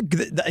you know what?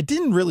 I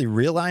didn't really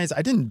realize.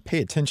 I didn't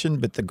pay attention,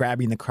 but the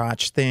grabbing the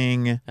crotch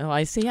thing. Oh,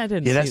 I see. I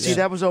didn't see that.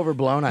 That was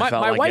overblown, I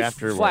felt my like, wife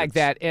afterwards. flagged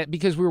that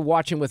because we were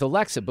watching with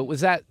Alexa, but was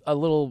that a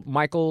little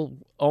Michael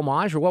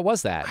homage, or what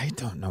was that? I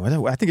don't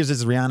know. I think it's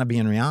just Rihanna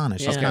being Rihanna.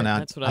 She's kind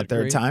of out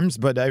there at times,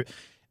 but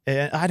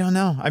I don't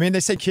know. I mean,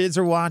 they say kids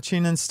are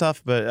watching and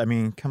stuff, but I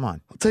mean, come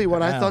on. I'll tell you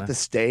what, I thought the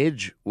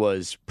stage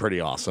was pretty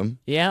awesome.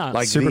 Yeah.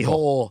 Like Super the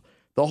cool.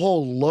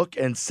 whole look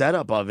and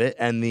setup of it,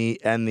 and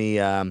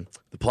the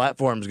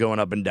platforms going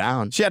up and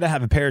down. She had to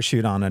have a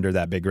parachute on under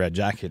that big red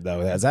jacket,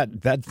 though. As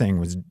that thing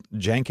was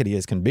jankety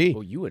as can be.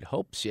 Well, you would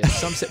hope she had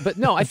some but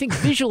no, I think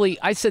visually,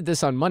 I said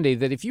this on Monday,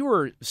 that if you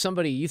were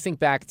somebody, you think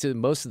back to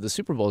most of the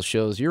Super Bowl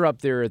shows, you're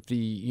up there at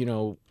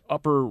the,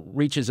 upper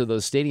reaches of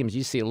those stadiums,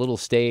 you see a little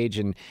stage,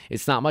 and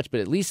it's not much, but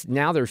at least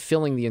now they're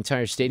filling the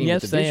entire stadium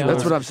Yes, with the they visuals. are.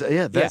 That's what I'm saying.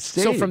 Yeah, that's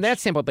So from that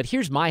standpoint, but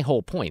here's my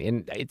whole point,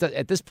 and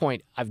at this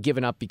point, I've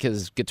given up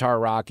because guitar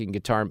rock and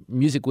guitar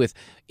music with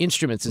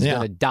instruments is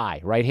going to die,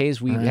 right,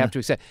 Hayes? We have to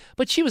accept.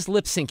 But she was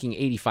lip syncing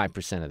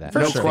 85% of that.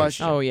 No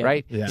question. Oh, yeah.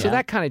 Right? Yeah. So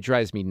that kind of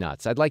drives me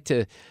nuts. I'd like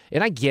to,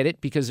 and I get it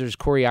because there's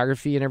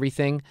choreography and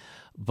everything,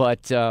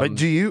 but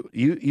do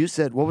you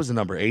said, what was the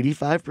number?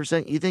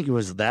 85%? You think it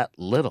was that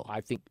little?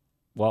 I think,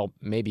 well,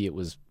 maybe it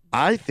was.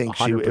 I think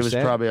it was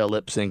 100%. probably a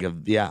lip sync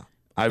of,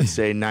 I would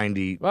say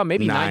 90. Well,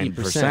 maybe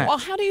 90%. Well,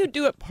 how do you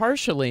do it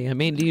partially? I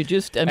mean, do you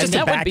just? I mean, Just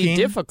that a would be backing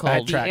difficult.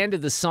 At the end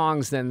of the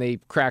songs, then they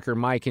crack her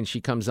mic and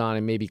she comes on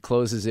and maybe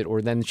closes it,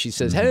 or then she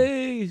says,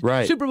 "Hey,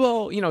 Right. Super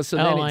Bowl," so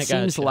then I it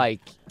seems gotcha.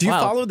 like. Do you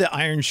wow. follow the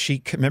Iron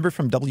Sheik? Remember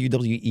from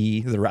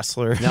WWE, the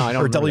wrestler? No, I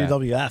don't Or remember that.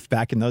 WWF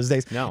back in those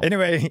days? No.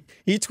 Anyway,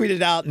 he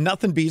tweeted out,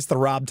 "Nothing beats the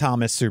Rob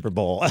Thomas Super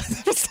Bowl."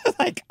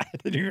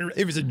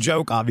 It was a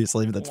joke,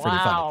 obviously, but that's pretty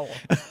funny.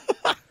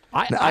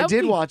 I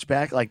did watch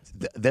back,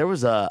 there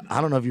was I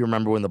don't know if you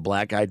remember when the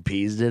Black Eyed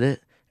Peas did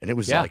it, and it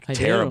was I do.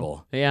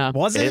 terrible. Yeah.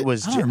 Was it? It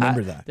was. I don't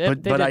remember that. They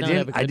But did I not have a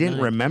didn't. I good didn't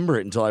night. remember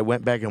it until I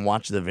went back and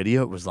watched the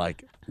video. It was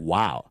like,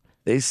 wow,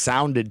 they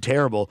sounded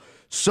terrible.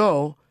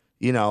 So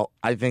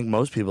I think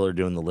most people are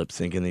doing the lip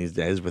syncing these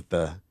days with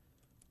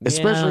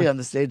especially on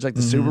the stage like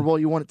the Super Bowl.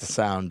 You want it to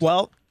sound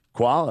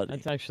quality.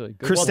 That's actually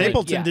good. Chris Well,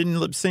 Stapleton didn't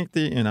lip sync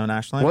the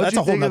national anthem. What That's did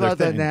you a whole think nother about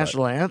thing, that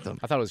national anthem?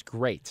 I thought it was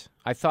great.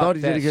 I Thought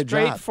he did a good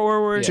job.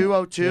 straightforward.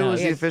 2:02 was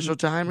the And- official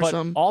time or but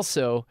something.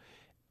 Also,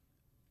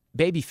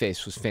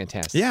 Babyface was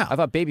fantastic. Yeah. I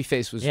thought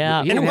Babyface was.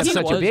 Yeah, he didn't have he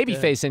such a was baby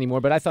good. face anymore,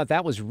 but I thought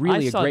that was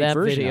really I a saw great that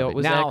version video. of it. It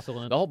was now,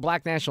 excellent. the whole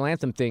Black National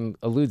Anthem thing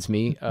eludes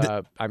me.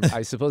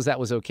 I suppose that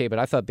was okay, but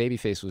I thought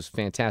Babyface was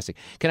fantastic.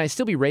 Can I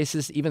still be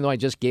racist even though I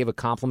just gave a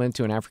compliment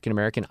to an African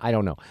American? I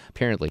don't know.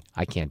 Apparently,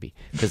 I can be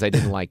because I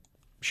didn't like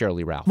Sheryl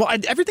Lee Ralph. Well,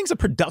 everything's a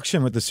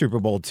production with the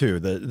Super Bowl too.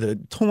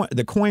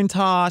 The coin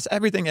toss,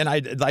 everything, and I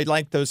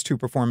like those two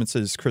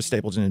performances, Chris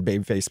Stapleton and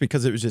Babyface,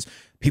 because it was just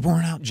people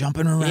weren't out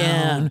jumping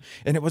around,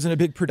 and it wasn't a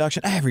big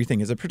production.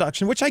 Everything is a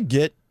production, which I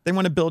get. They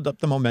want to build up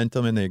the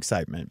momentum and the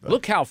excitement. But.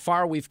 Look how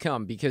far we've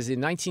come, because in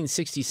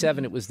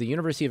 1967, it was the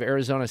University of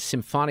Arizona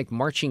Symphonic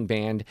Marching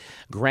Band,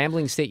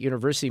 Grambling State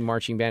University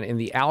Marching Band, and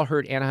the Al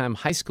Hirt Anaheim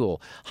High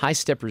School High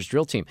Steppers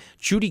Drill Team.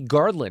 Judy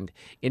Garland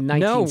in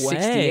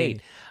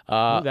 1968.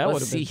 That Let's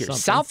would've see been here.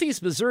 something.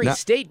 Southeast Missouri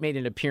State made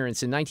an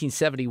appearance in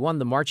 1971.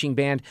 The marching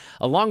band,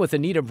 along with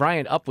Anita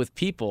Bryant, Up With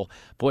People.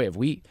 Boy, have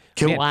we...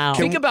 Wow.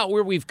 Think about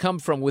where we've come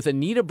from with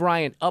Anita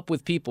Bryant, Up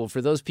With People.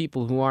 For those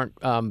people who aren't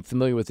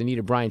familiar with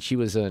Anita Bryant, she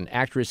was an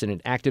actress and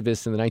an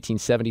activist in the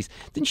 1970s.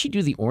 Didn't she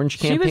do the Orange She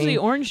campaign? was the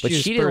Orange but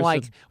Juice she didn't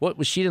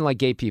person. she didn't like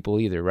gay people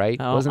either, right?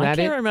 Oh, Wasn't that I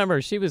can't it?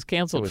 remember. She was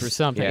canceled for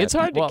something. Yeah. It's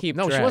hard to keep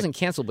No, track. she wasn't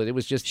canceled, but it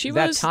was just She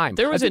that was- time.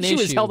 there was I think an she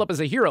was issue. held up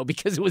as a hero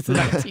because it was the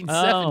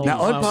 1970s. Now,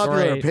 Oh,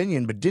 unpopular great.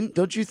 opinion, but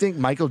don't you think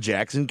Michael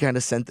Jackson kind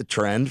of sent the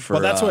trend for?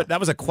 Well, that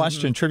was a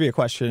question, trivia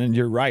question, and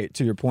you're right.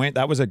 To your point,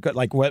 that was a good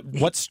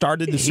what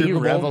started the he Super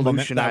Bowl moment.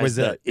 revolutionized That was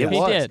it. It He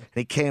was. did. And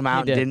he came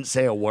out did. and didn't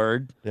say a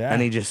word, Yeah.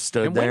 and he just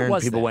stood And when there, and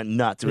was people that? went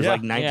nuts. It was Yeah.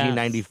 like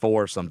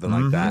 1994 or something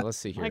like that. Let's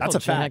see here. Michael That's a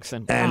fact.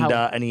 Jackson. And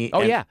Wow. and he.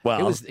 Oh and, yeah, well,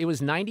 it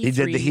was 93. he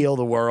did the Heal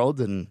the World,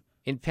 and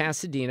in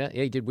Pasadena.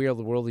 Yeah, he did We Are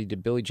the World. He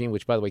did Billie Jean,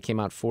 which, by the way, came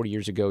out 40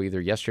 years ago,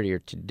 either yesterday or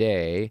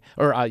today,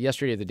 or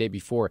yesterday or the day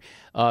before.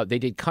 They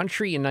did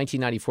Country in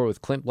 1994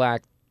 with Clint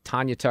Black,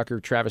 Tanya Tucker,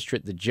 Travis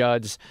Tritt, the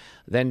Judds,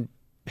 then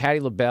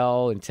Patti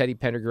LaBelle and Teddy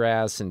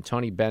Pendergrass and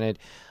Tony Bennett,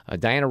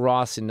 Diana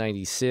Ross in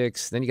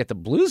 96. Then you got the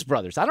Blues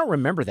Brothers. I don't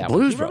remember that one.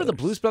 Do you remember the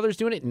Blues Brothers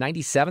doing it in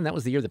 97? That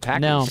was the year the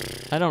Packers No,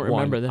 I don't won.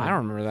 remember that. I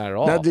don't remember that at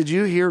all. now did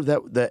you hear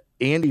that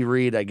Andy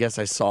Reid? I guess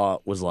I saw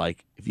was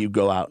like, if you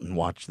go out and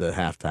watch the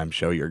halftime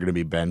show, you're going to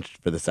be benched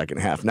for the second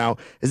half. Now,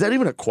 is that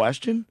even a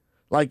question?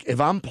 Like,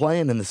 if I'm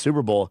playing in the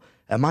Super Bowl,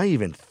 am I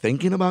even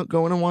thinking about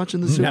going and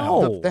watching the Super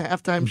Bowl, the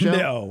halftime show?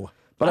 No.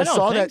 But I don't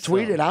saw think that so.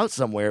 tweeted out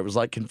somewhere. It was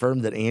like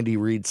confirmed that Andy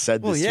Reid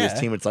said this to his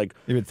team. It's like,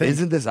 You would think.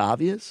 isn't this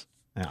obvious?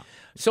 Yeah.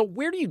 So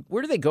where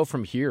do they go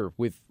from here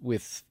with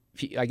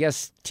I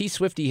guess T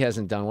Swiftie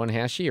hasn't done one,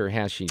 has she, or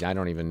has she? I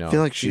don't even know. I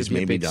feel like She would she's be a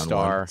maybe big done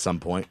star. one at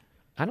some point.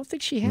 I don't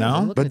think she has. No? I'm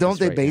looking But at don't this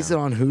they right base now. it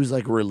on who's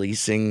like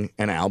releasing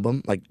an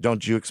album? Like,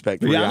 don't you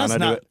expect Rihanna to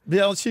do it?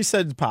 Yeah, she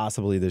said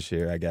possibly this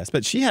year, I guess.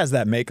 But she has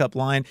that makeup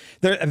line.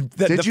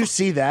 Did you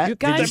see that? You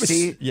Did you guys-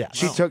 see? Yeah.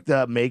 She took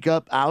the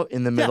makeup out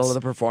in the middle Yes. of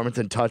the performance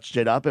and touched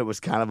it up. It was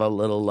kind of a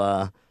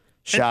little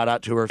shout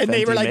out to her. And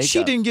they Fenty were like, makeup.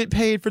 she didn't get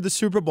paid for the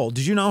Super Bowl.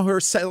 Did you know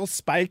her sales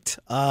spiked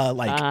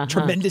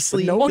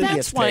tremendously? But Well, nobody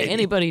that's gets why paid.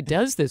 anybody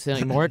does this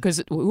anymore,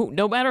 because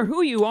no matter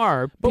who you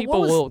are, But people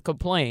what was- will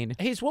complain.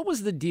 Hayes, what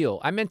was the deal?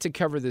 I meant to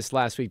cover this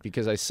last week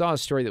because I saw a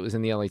story that was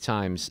in the LA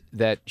Times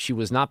that she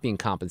was not being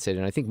compensated.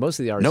 And I think most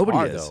of the artists Nobody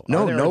are, is. though. No,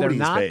 Are they- are they nobody's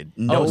not? paid.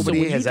 So Nobody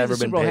when you has do the ever been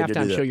Super Bowl paid to do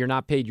halftime that. show, you're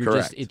not paid. You're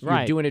Correct. you're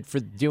Right. doing it for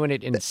doing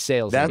it in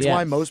sales. That's Yeah.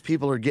 why most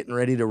people are getting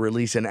ready to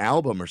release an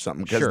album or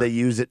something because Sure. they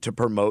use it to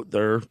promote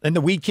their. And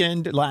the weekend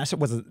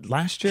was it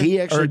last year? He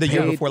actually or the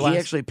year paid. before He last?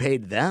 actually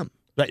paid them.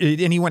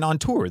 And he went on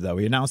tour, though.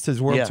 He announced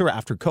his world tour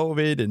after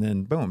COVID, and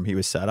then, boom, he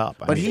was set up.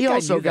 But he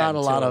also got a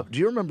lot of – do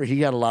you remember he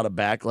got a lot of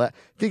backlash?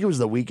 I think it was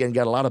the weekend,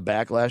 got a lot of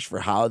backlash for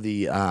how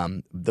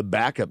the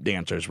backup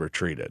dancers were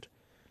treated.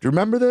 Do you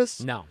remember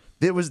this? No.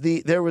 There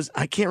was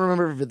I can't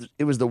remember if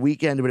it was the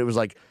weekend, but it was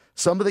like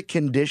some of the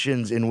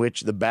conditions in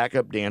which the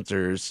backup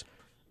dancers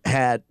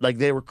had, like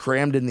they were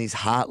crammed in these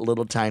hot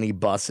little tiny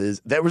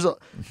buses.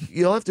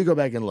 You'll have to go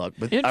back and look,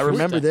 but I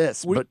remember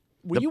this. But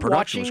the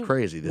production was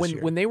crazy this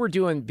year. When they were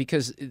doing,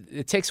 because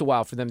it takes a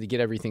while for them to get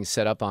everything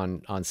set up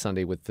on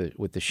Sunday with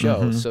the show.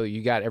 Mm-hmm. So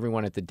you got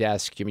everyone at the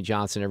desk, Jimmy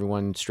Johnson,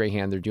 everyone,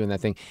 Strahan, they're doing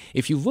that thing.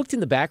 If you looked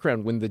in the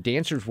background when the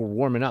dancers were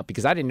warming up,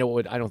 because I didn't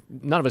know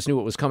none of us knew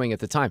what was coming at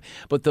the time,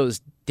 but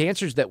those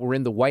dancers that were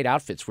in the white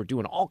outfits were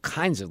doing all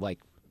kinds of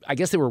I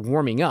guess they were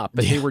warming up,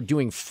 but they were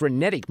doing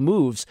frenetic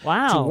moves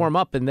to warm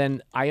up. And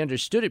then I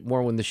understood it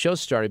more when the show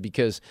started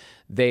because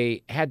there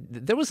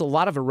was a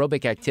lot of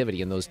aerobic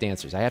activity in those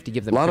dancers. I have to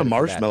give them a lot of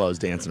marshmallows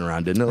dancing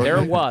around, didn't it? There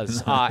it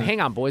was.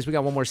 Hang on, boys. We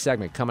got one more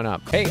segment coming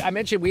up. Hey, I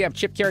mentioned we have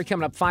Chip Caray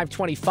coming up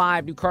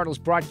 5:25, new Cardinals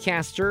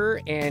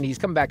broadcaster, and he's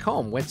coming back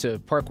home. Went to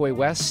Parkway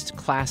West,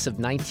 class of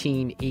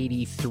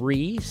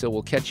 1983. So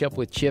we'll catch up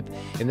with Chip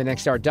in the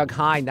next hour. Doug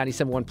High,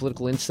 97.1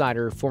 political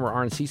insider, former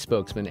RNC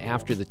spokesman,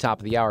 after the top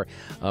of the hour.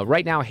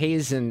 Right now,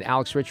 Hayes and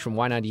Alex Rich from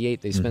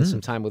Y98, they spent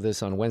some time with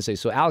us on Wednesday.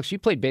 So, Alex, you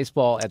played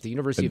baseball at the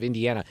University of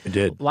Indiana. I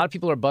did. A lot of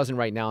people are buzzing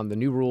right now on the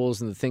new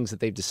rules and the things that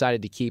they've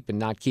decided to keep and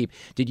not keep.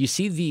 Did you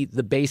see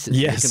the bases,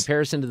 yes. the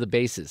comparison to the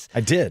bases? I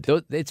did.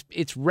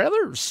 It's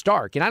rather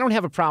stark, and I don't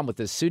have a problem with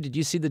this. Sue, did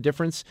you see the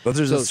difference? But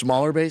there's the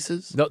smaller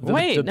bases?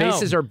 The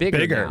bases are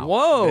bigger now.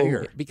 Whoa.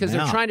 Bigger. Because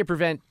they're trying to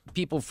prevent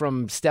people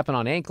from stepping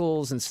on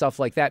ankles and stuff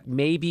like that.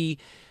 Maybe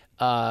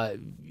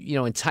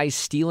entice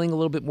stealing a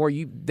little bit more.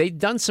 They've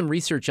done some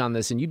research on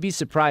this, and you'd be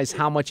surprised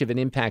how much of an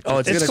impact. Oh,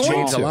 it's going to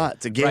change a lot.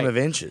 It's a game of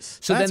inches.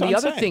 So then the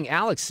other thing,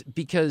 Alex,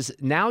 because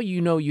now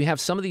you have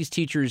some of these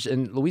teachers,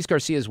 and Luis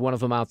Garcia is one of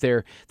them out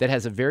there that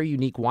has a very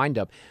unique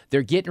windup.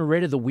 They're getting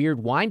rid of the weird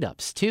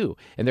windups too,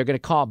 and they're going to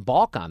call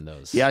balk on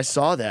those. Yeah, I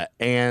saw that,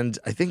 and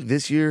I think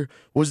this year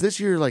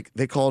like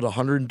they called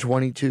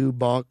 122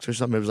 balks or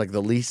something. It was like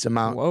the least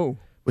amount. Whoa.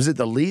 Was it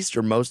the least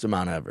or most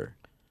amount ever?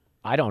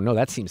 I don't know.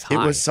 That seems high.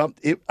 It was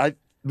it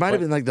might have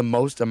been like the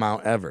most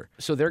amount ever.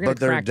 So they're going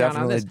to crack down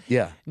on this.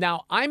 Yeah.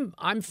 Now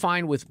I'm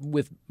fine with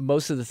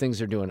most of the things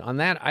they're doing. On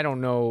that, I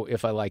don't know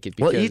if I like it.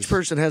 Because, well, each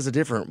person has a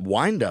different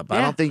windup. Yeah.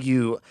 I don't think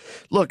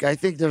I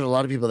think there's a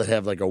lot of people that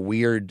have like a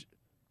weird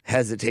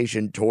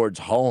hesitation towards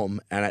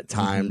home, and at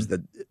times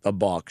that a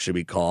balk should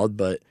be called.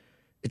 But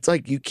it's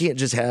like you can't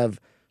just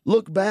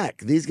look back.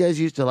 These guys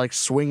used to like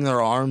swing their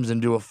arms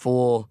and do a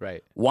full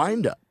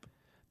windup.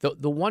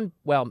 The one,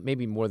 well,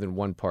 maybe more than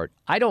one part.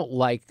 I don't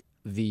like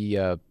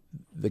the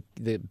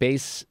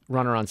base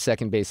runner on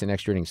second base in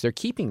extra innings. They're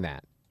keeping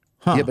that.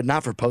 Huh. Yeah, but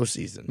not for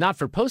postseason. Not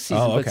for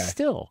postseason, but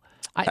still.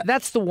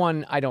 That's the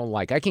one I don't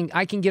like. I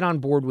can get on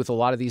board with a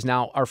lot of these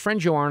now. Our friend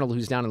Joe Arnold,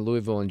 who's down in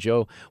Louisville, and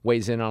Joe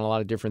weighs in on a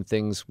lot of different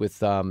things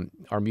with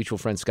our mutual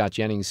friend Scott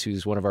Jennings,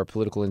 who's one of our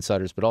political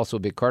insiders, but also a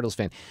big Cardinals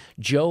fan.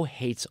 Joe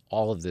hates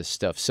all of this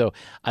stuff. So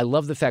I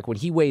love the fact when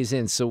he weighs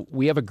in. So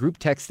we have a group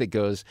text that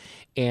goes,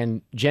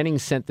 and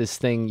Jennings sent this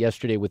thing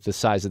yesterday with the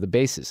size of the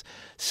bases.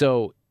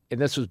 So,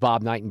 and this was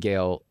Bob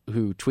Nightingale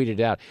who tweeted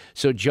it out.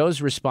 So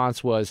Joe's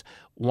response was,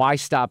 "Why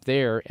stop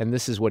there?" And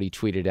this is what he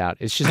tweeted out.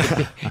 It's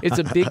just it's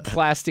a big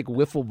plastic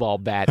wiffle ball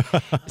bat.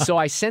 So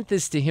I sent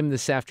this to him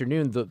this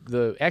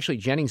afternoon. Actually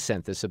Jennings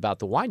sent this about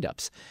the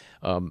windups,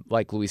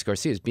 like Luis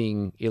Garcia's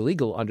being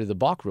illegal under the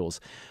balk rules.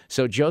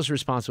 So Joe's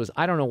response was,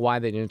 "I don't know why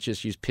they didn't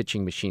just use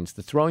pitching machines.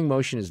 The throwing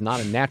motion is not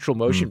a natural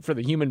motion for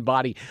the human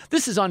body.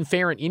 This is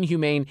unfair and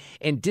inhumane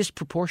and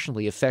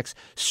disproportionately affects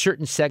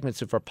certain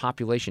segments of our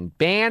population.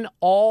 Ban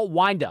all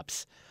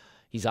windups."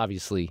 He's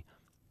obviously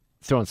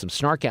throwing some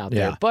snark out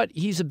there, but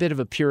he's a bit of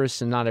a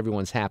purist, and not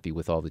everyone's happy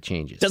with all the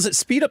changes. Does it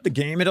speed up the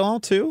game at all,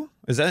 too?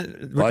 Is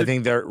that? Well, I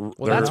think they're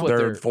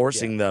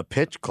enforcing the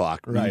pitch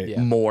clock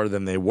more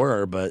than they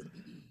were, but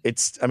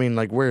it's. I mean,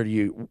 like, where are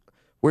you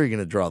going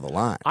to draw the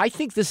line? I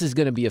think this is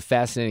going to be a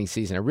fascinating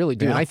season. I really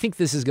do. Yeah. And I think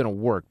this is going to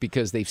work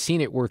because they've seen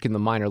it work in the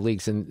minor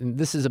leagues. And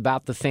this is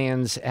about the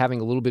fans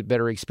having a little bit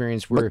better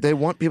experience. But they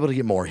want people to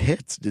get more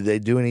hits. Did they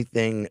do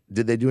anything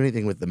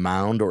with the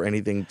mound or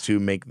anything to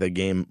make the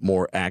game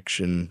more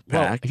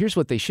action-packed? Well, here's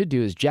what they should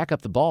do is jack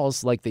up the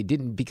balls like they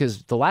didn't,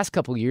 because the last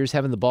couple of years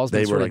having the balls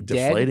been sort of dead.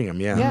 They were deflating them,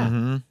 yeah.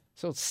 Mm-hmm.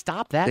 So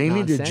stop that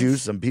nonsense. They need to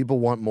juice them. People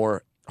want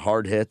more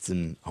hard hits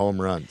and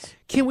home runs.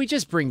 Can we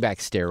just bring back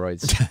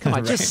steroids? Come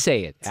on, just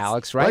say it,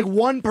 Alex, right? Like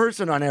one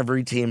person on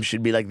every team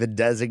should be like the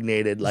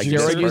designated, like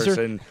steroid this user?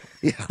 person.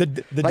 Yeah.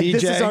 The like DJ?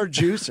 This is our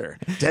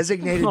juicer.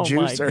 Designated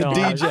juicer.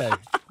 DJ.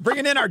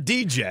 Bringing in our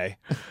DJ.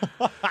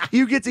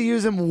 You get to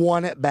use him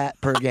one at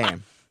bat per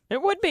game.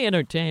 It would be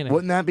entertaining.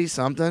 Wouldn't that be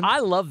something? I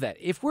love that.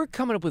 If we're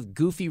coming up with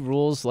goofy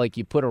rules like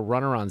you put a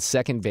runner on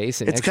second base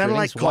and it's kind of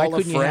like call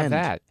a friend. You have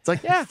that? It's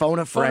like phone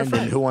a friend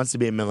and Who Wants to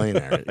Be a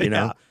Millionaire, you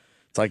know?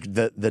 It's like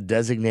the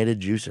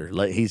designated juicer.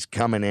 Like he's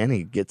coming in,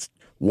 he gets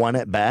one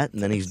at bat,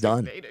 and then he's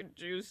done.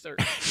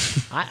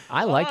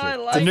 I like it.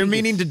 It's a new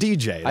meaning to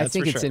DJ. I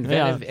think it's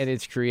inventive and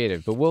it's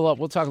creative. But we'll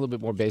talk a little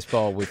bit more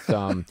baseball with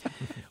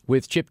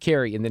with Chip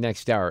Caray in the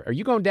next hour. Are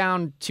you going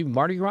down to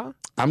Mardi Gras?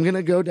 I'm going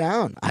to go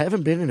down. I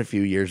haven't been in a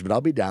few years, but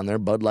I'll be down there.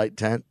 Bud Light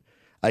tent.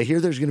 I hear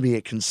there's going to be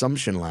a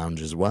consumption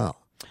lounge as well.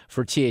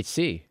 For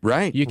THC.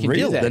 Right. You can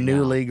do that. The new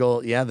now.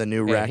 legal, the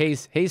new rec.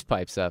 Hayes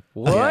pipes up.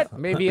 What?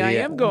 Maybe I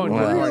am going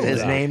to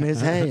his name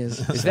is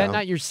Hayes. Is that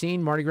not your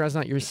scene? Mardi Gras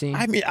not your scene?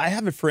 I mean, I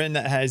have a friend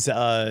that has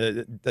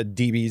the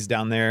DBs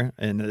down there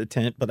in the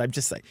tent, but I'm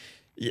just like,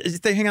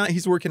 they hang out.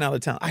 He's working out of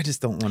town. I just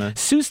don't want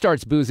to. Sue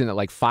starts boozing at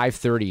like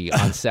 5:30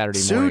 on Saturday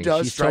morning. Sue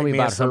does She's told me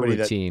about her somebody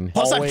routine.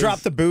 Plus, I've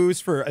dropped the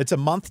booze it's a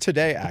month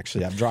today,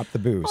 actually. I've dropped the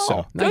booze.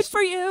 So Good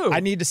for you. I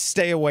need to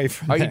stay away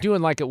from Are there. you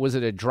doing was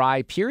it a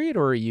dry period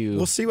or are you?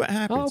 We'll see what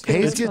happens. Oh,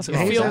 okay. Hayes has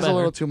a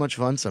little too much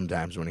fun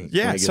sometimes when he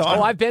gets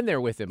I've been there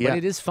with him, but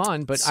it is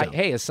fun. But So-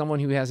 as someone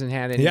who hasn't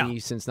had any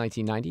since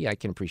 1990, I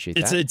can appreciate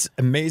that. It's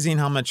amazing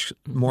how much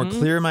more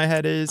clear my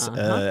head is.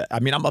 I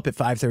mean, I'm up at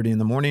 5:30 in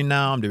the morning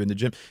now. I'm doing the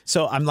gym.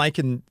 So I'm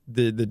liking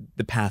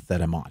the path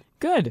that I'm on.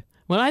 Good.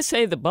 When I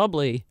say the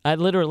bubbly, I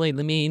literally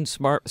mean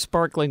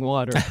sparkling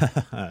water.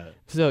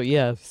 So,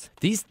 yes.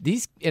 These,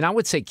 and I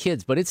would say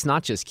kids, but it's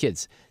not just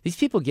kids. These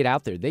people get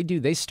out there.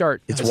 They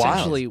start It's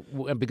essentially,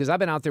 because I've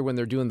been out there when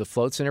they're doing the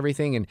floats and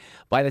everything, and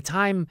by the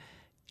time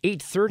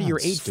 8:30 or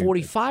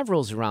 8:45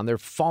 rolls around, they're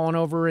falling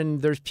over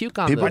and there's puke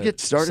on People the get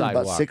started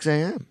sidewalk. about 6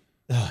 a.m.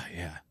 Oh,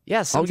 yeah. Yeah,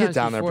 I'll sometimes get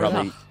down there before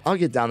probably. that. I'll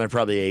get down there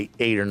probably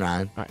 8 or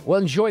 9. All right. Well,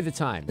 enjoy the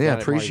time. Yeah, down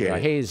at appreciate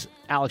Mardi Gras. it. Hayes,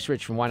 Alex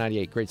Rich from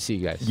Y98. Great to see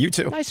you guys. You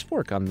too. Nice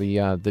work on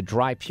the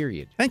dry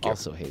period. Thank you.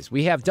 Also, Hayes.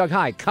 We have Doug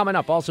Hyde coming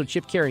up. Also,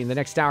 Chip Caray in the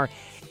next hour,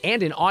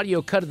 and an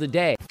audio cut of the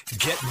day.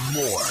 Get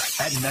more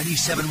at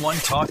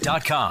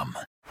 971talk.com.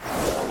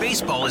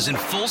 Baseball is in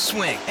full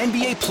swing.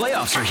 NBA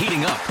playoffs are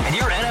heating up, and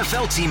your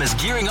NFL team is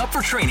gearing up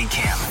for training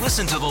camp.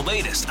 Listen to the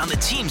latest on the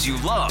teams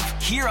you love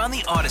here on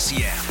the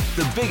Odyssey app.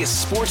 The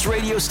biggest sports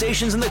radio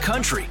stations in the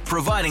country,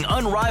 providing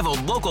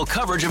unrivaled local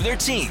coverage of their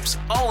teams,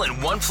 all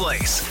in one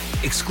place.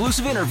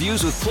 Exclusive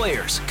interviews with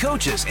players,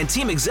 coaches, and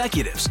team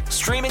executives,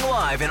 streaming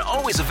live and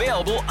always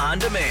available on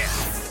demand.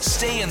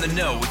 Stay in the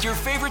know with your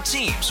favorite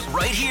teams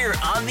right here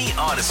on the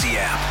Odyssey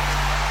app.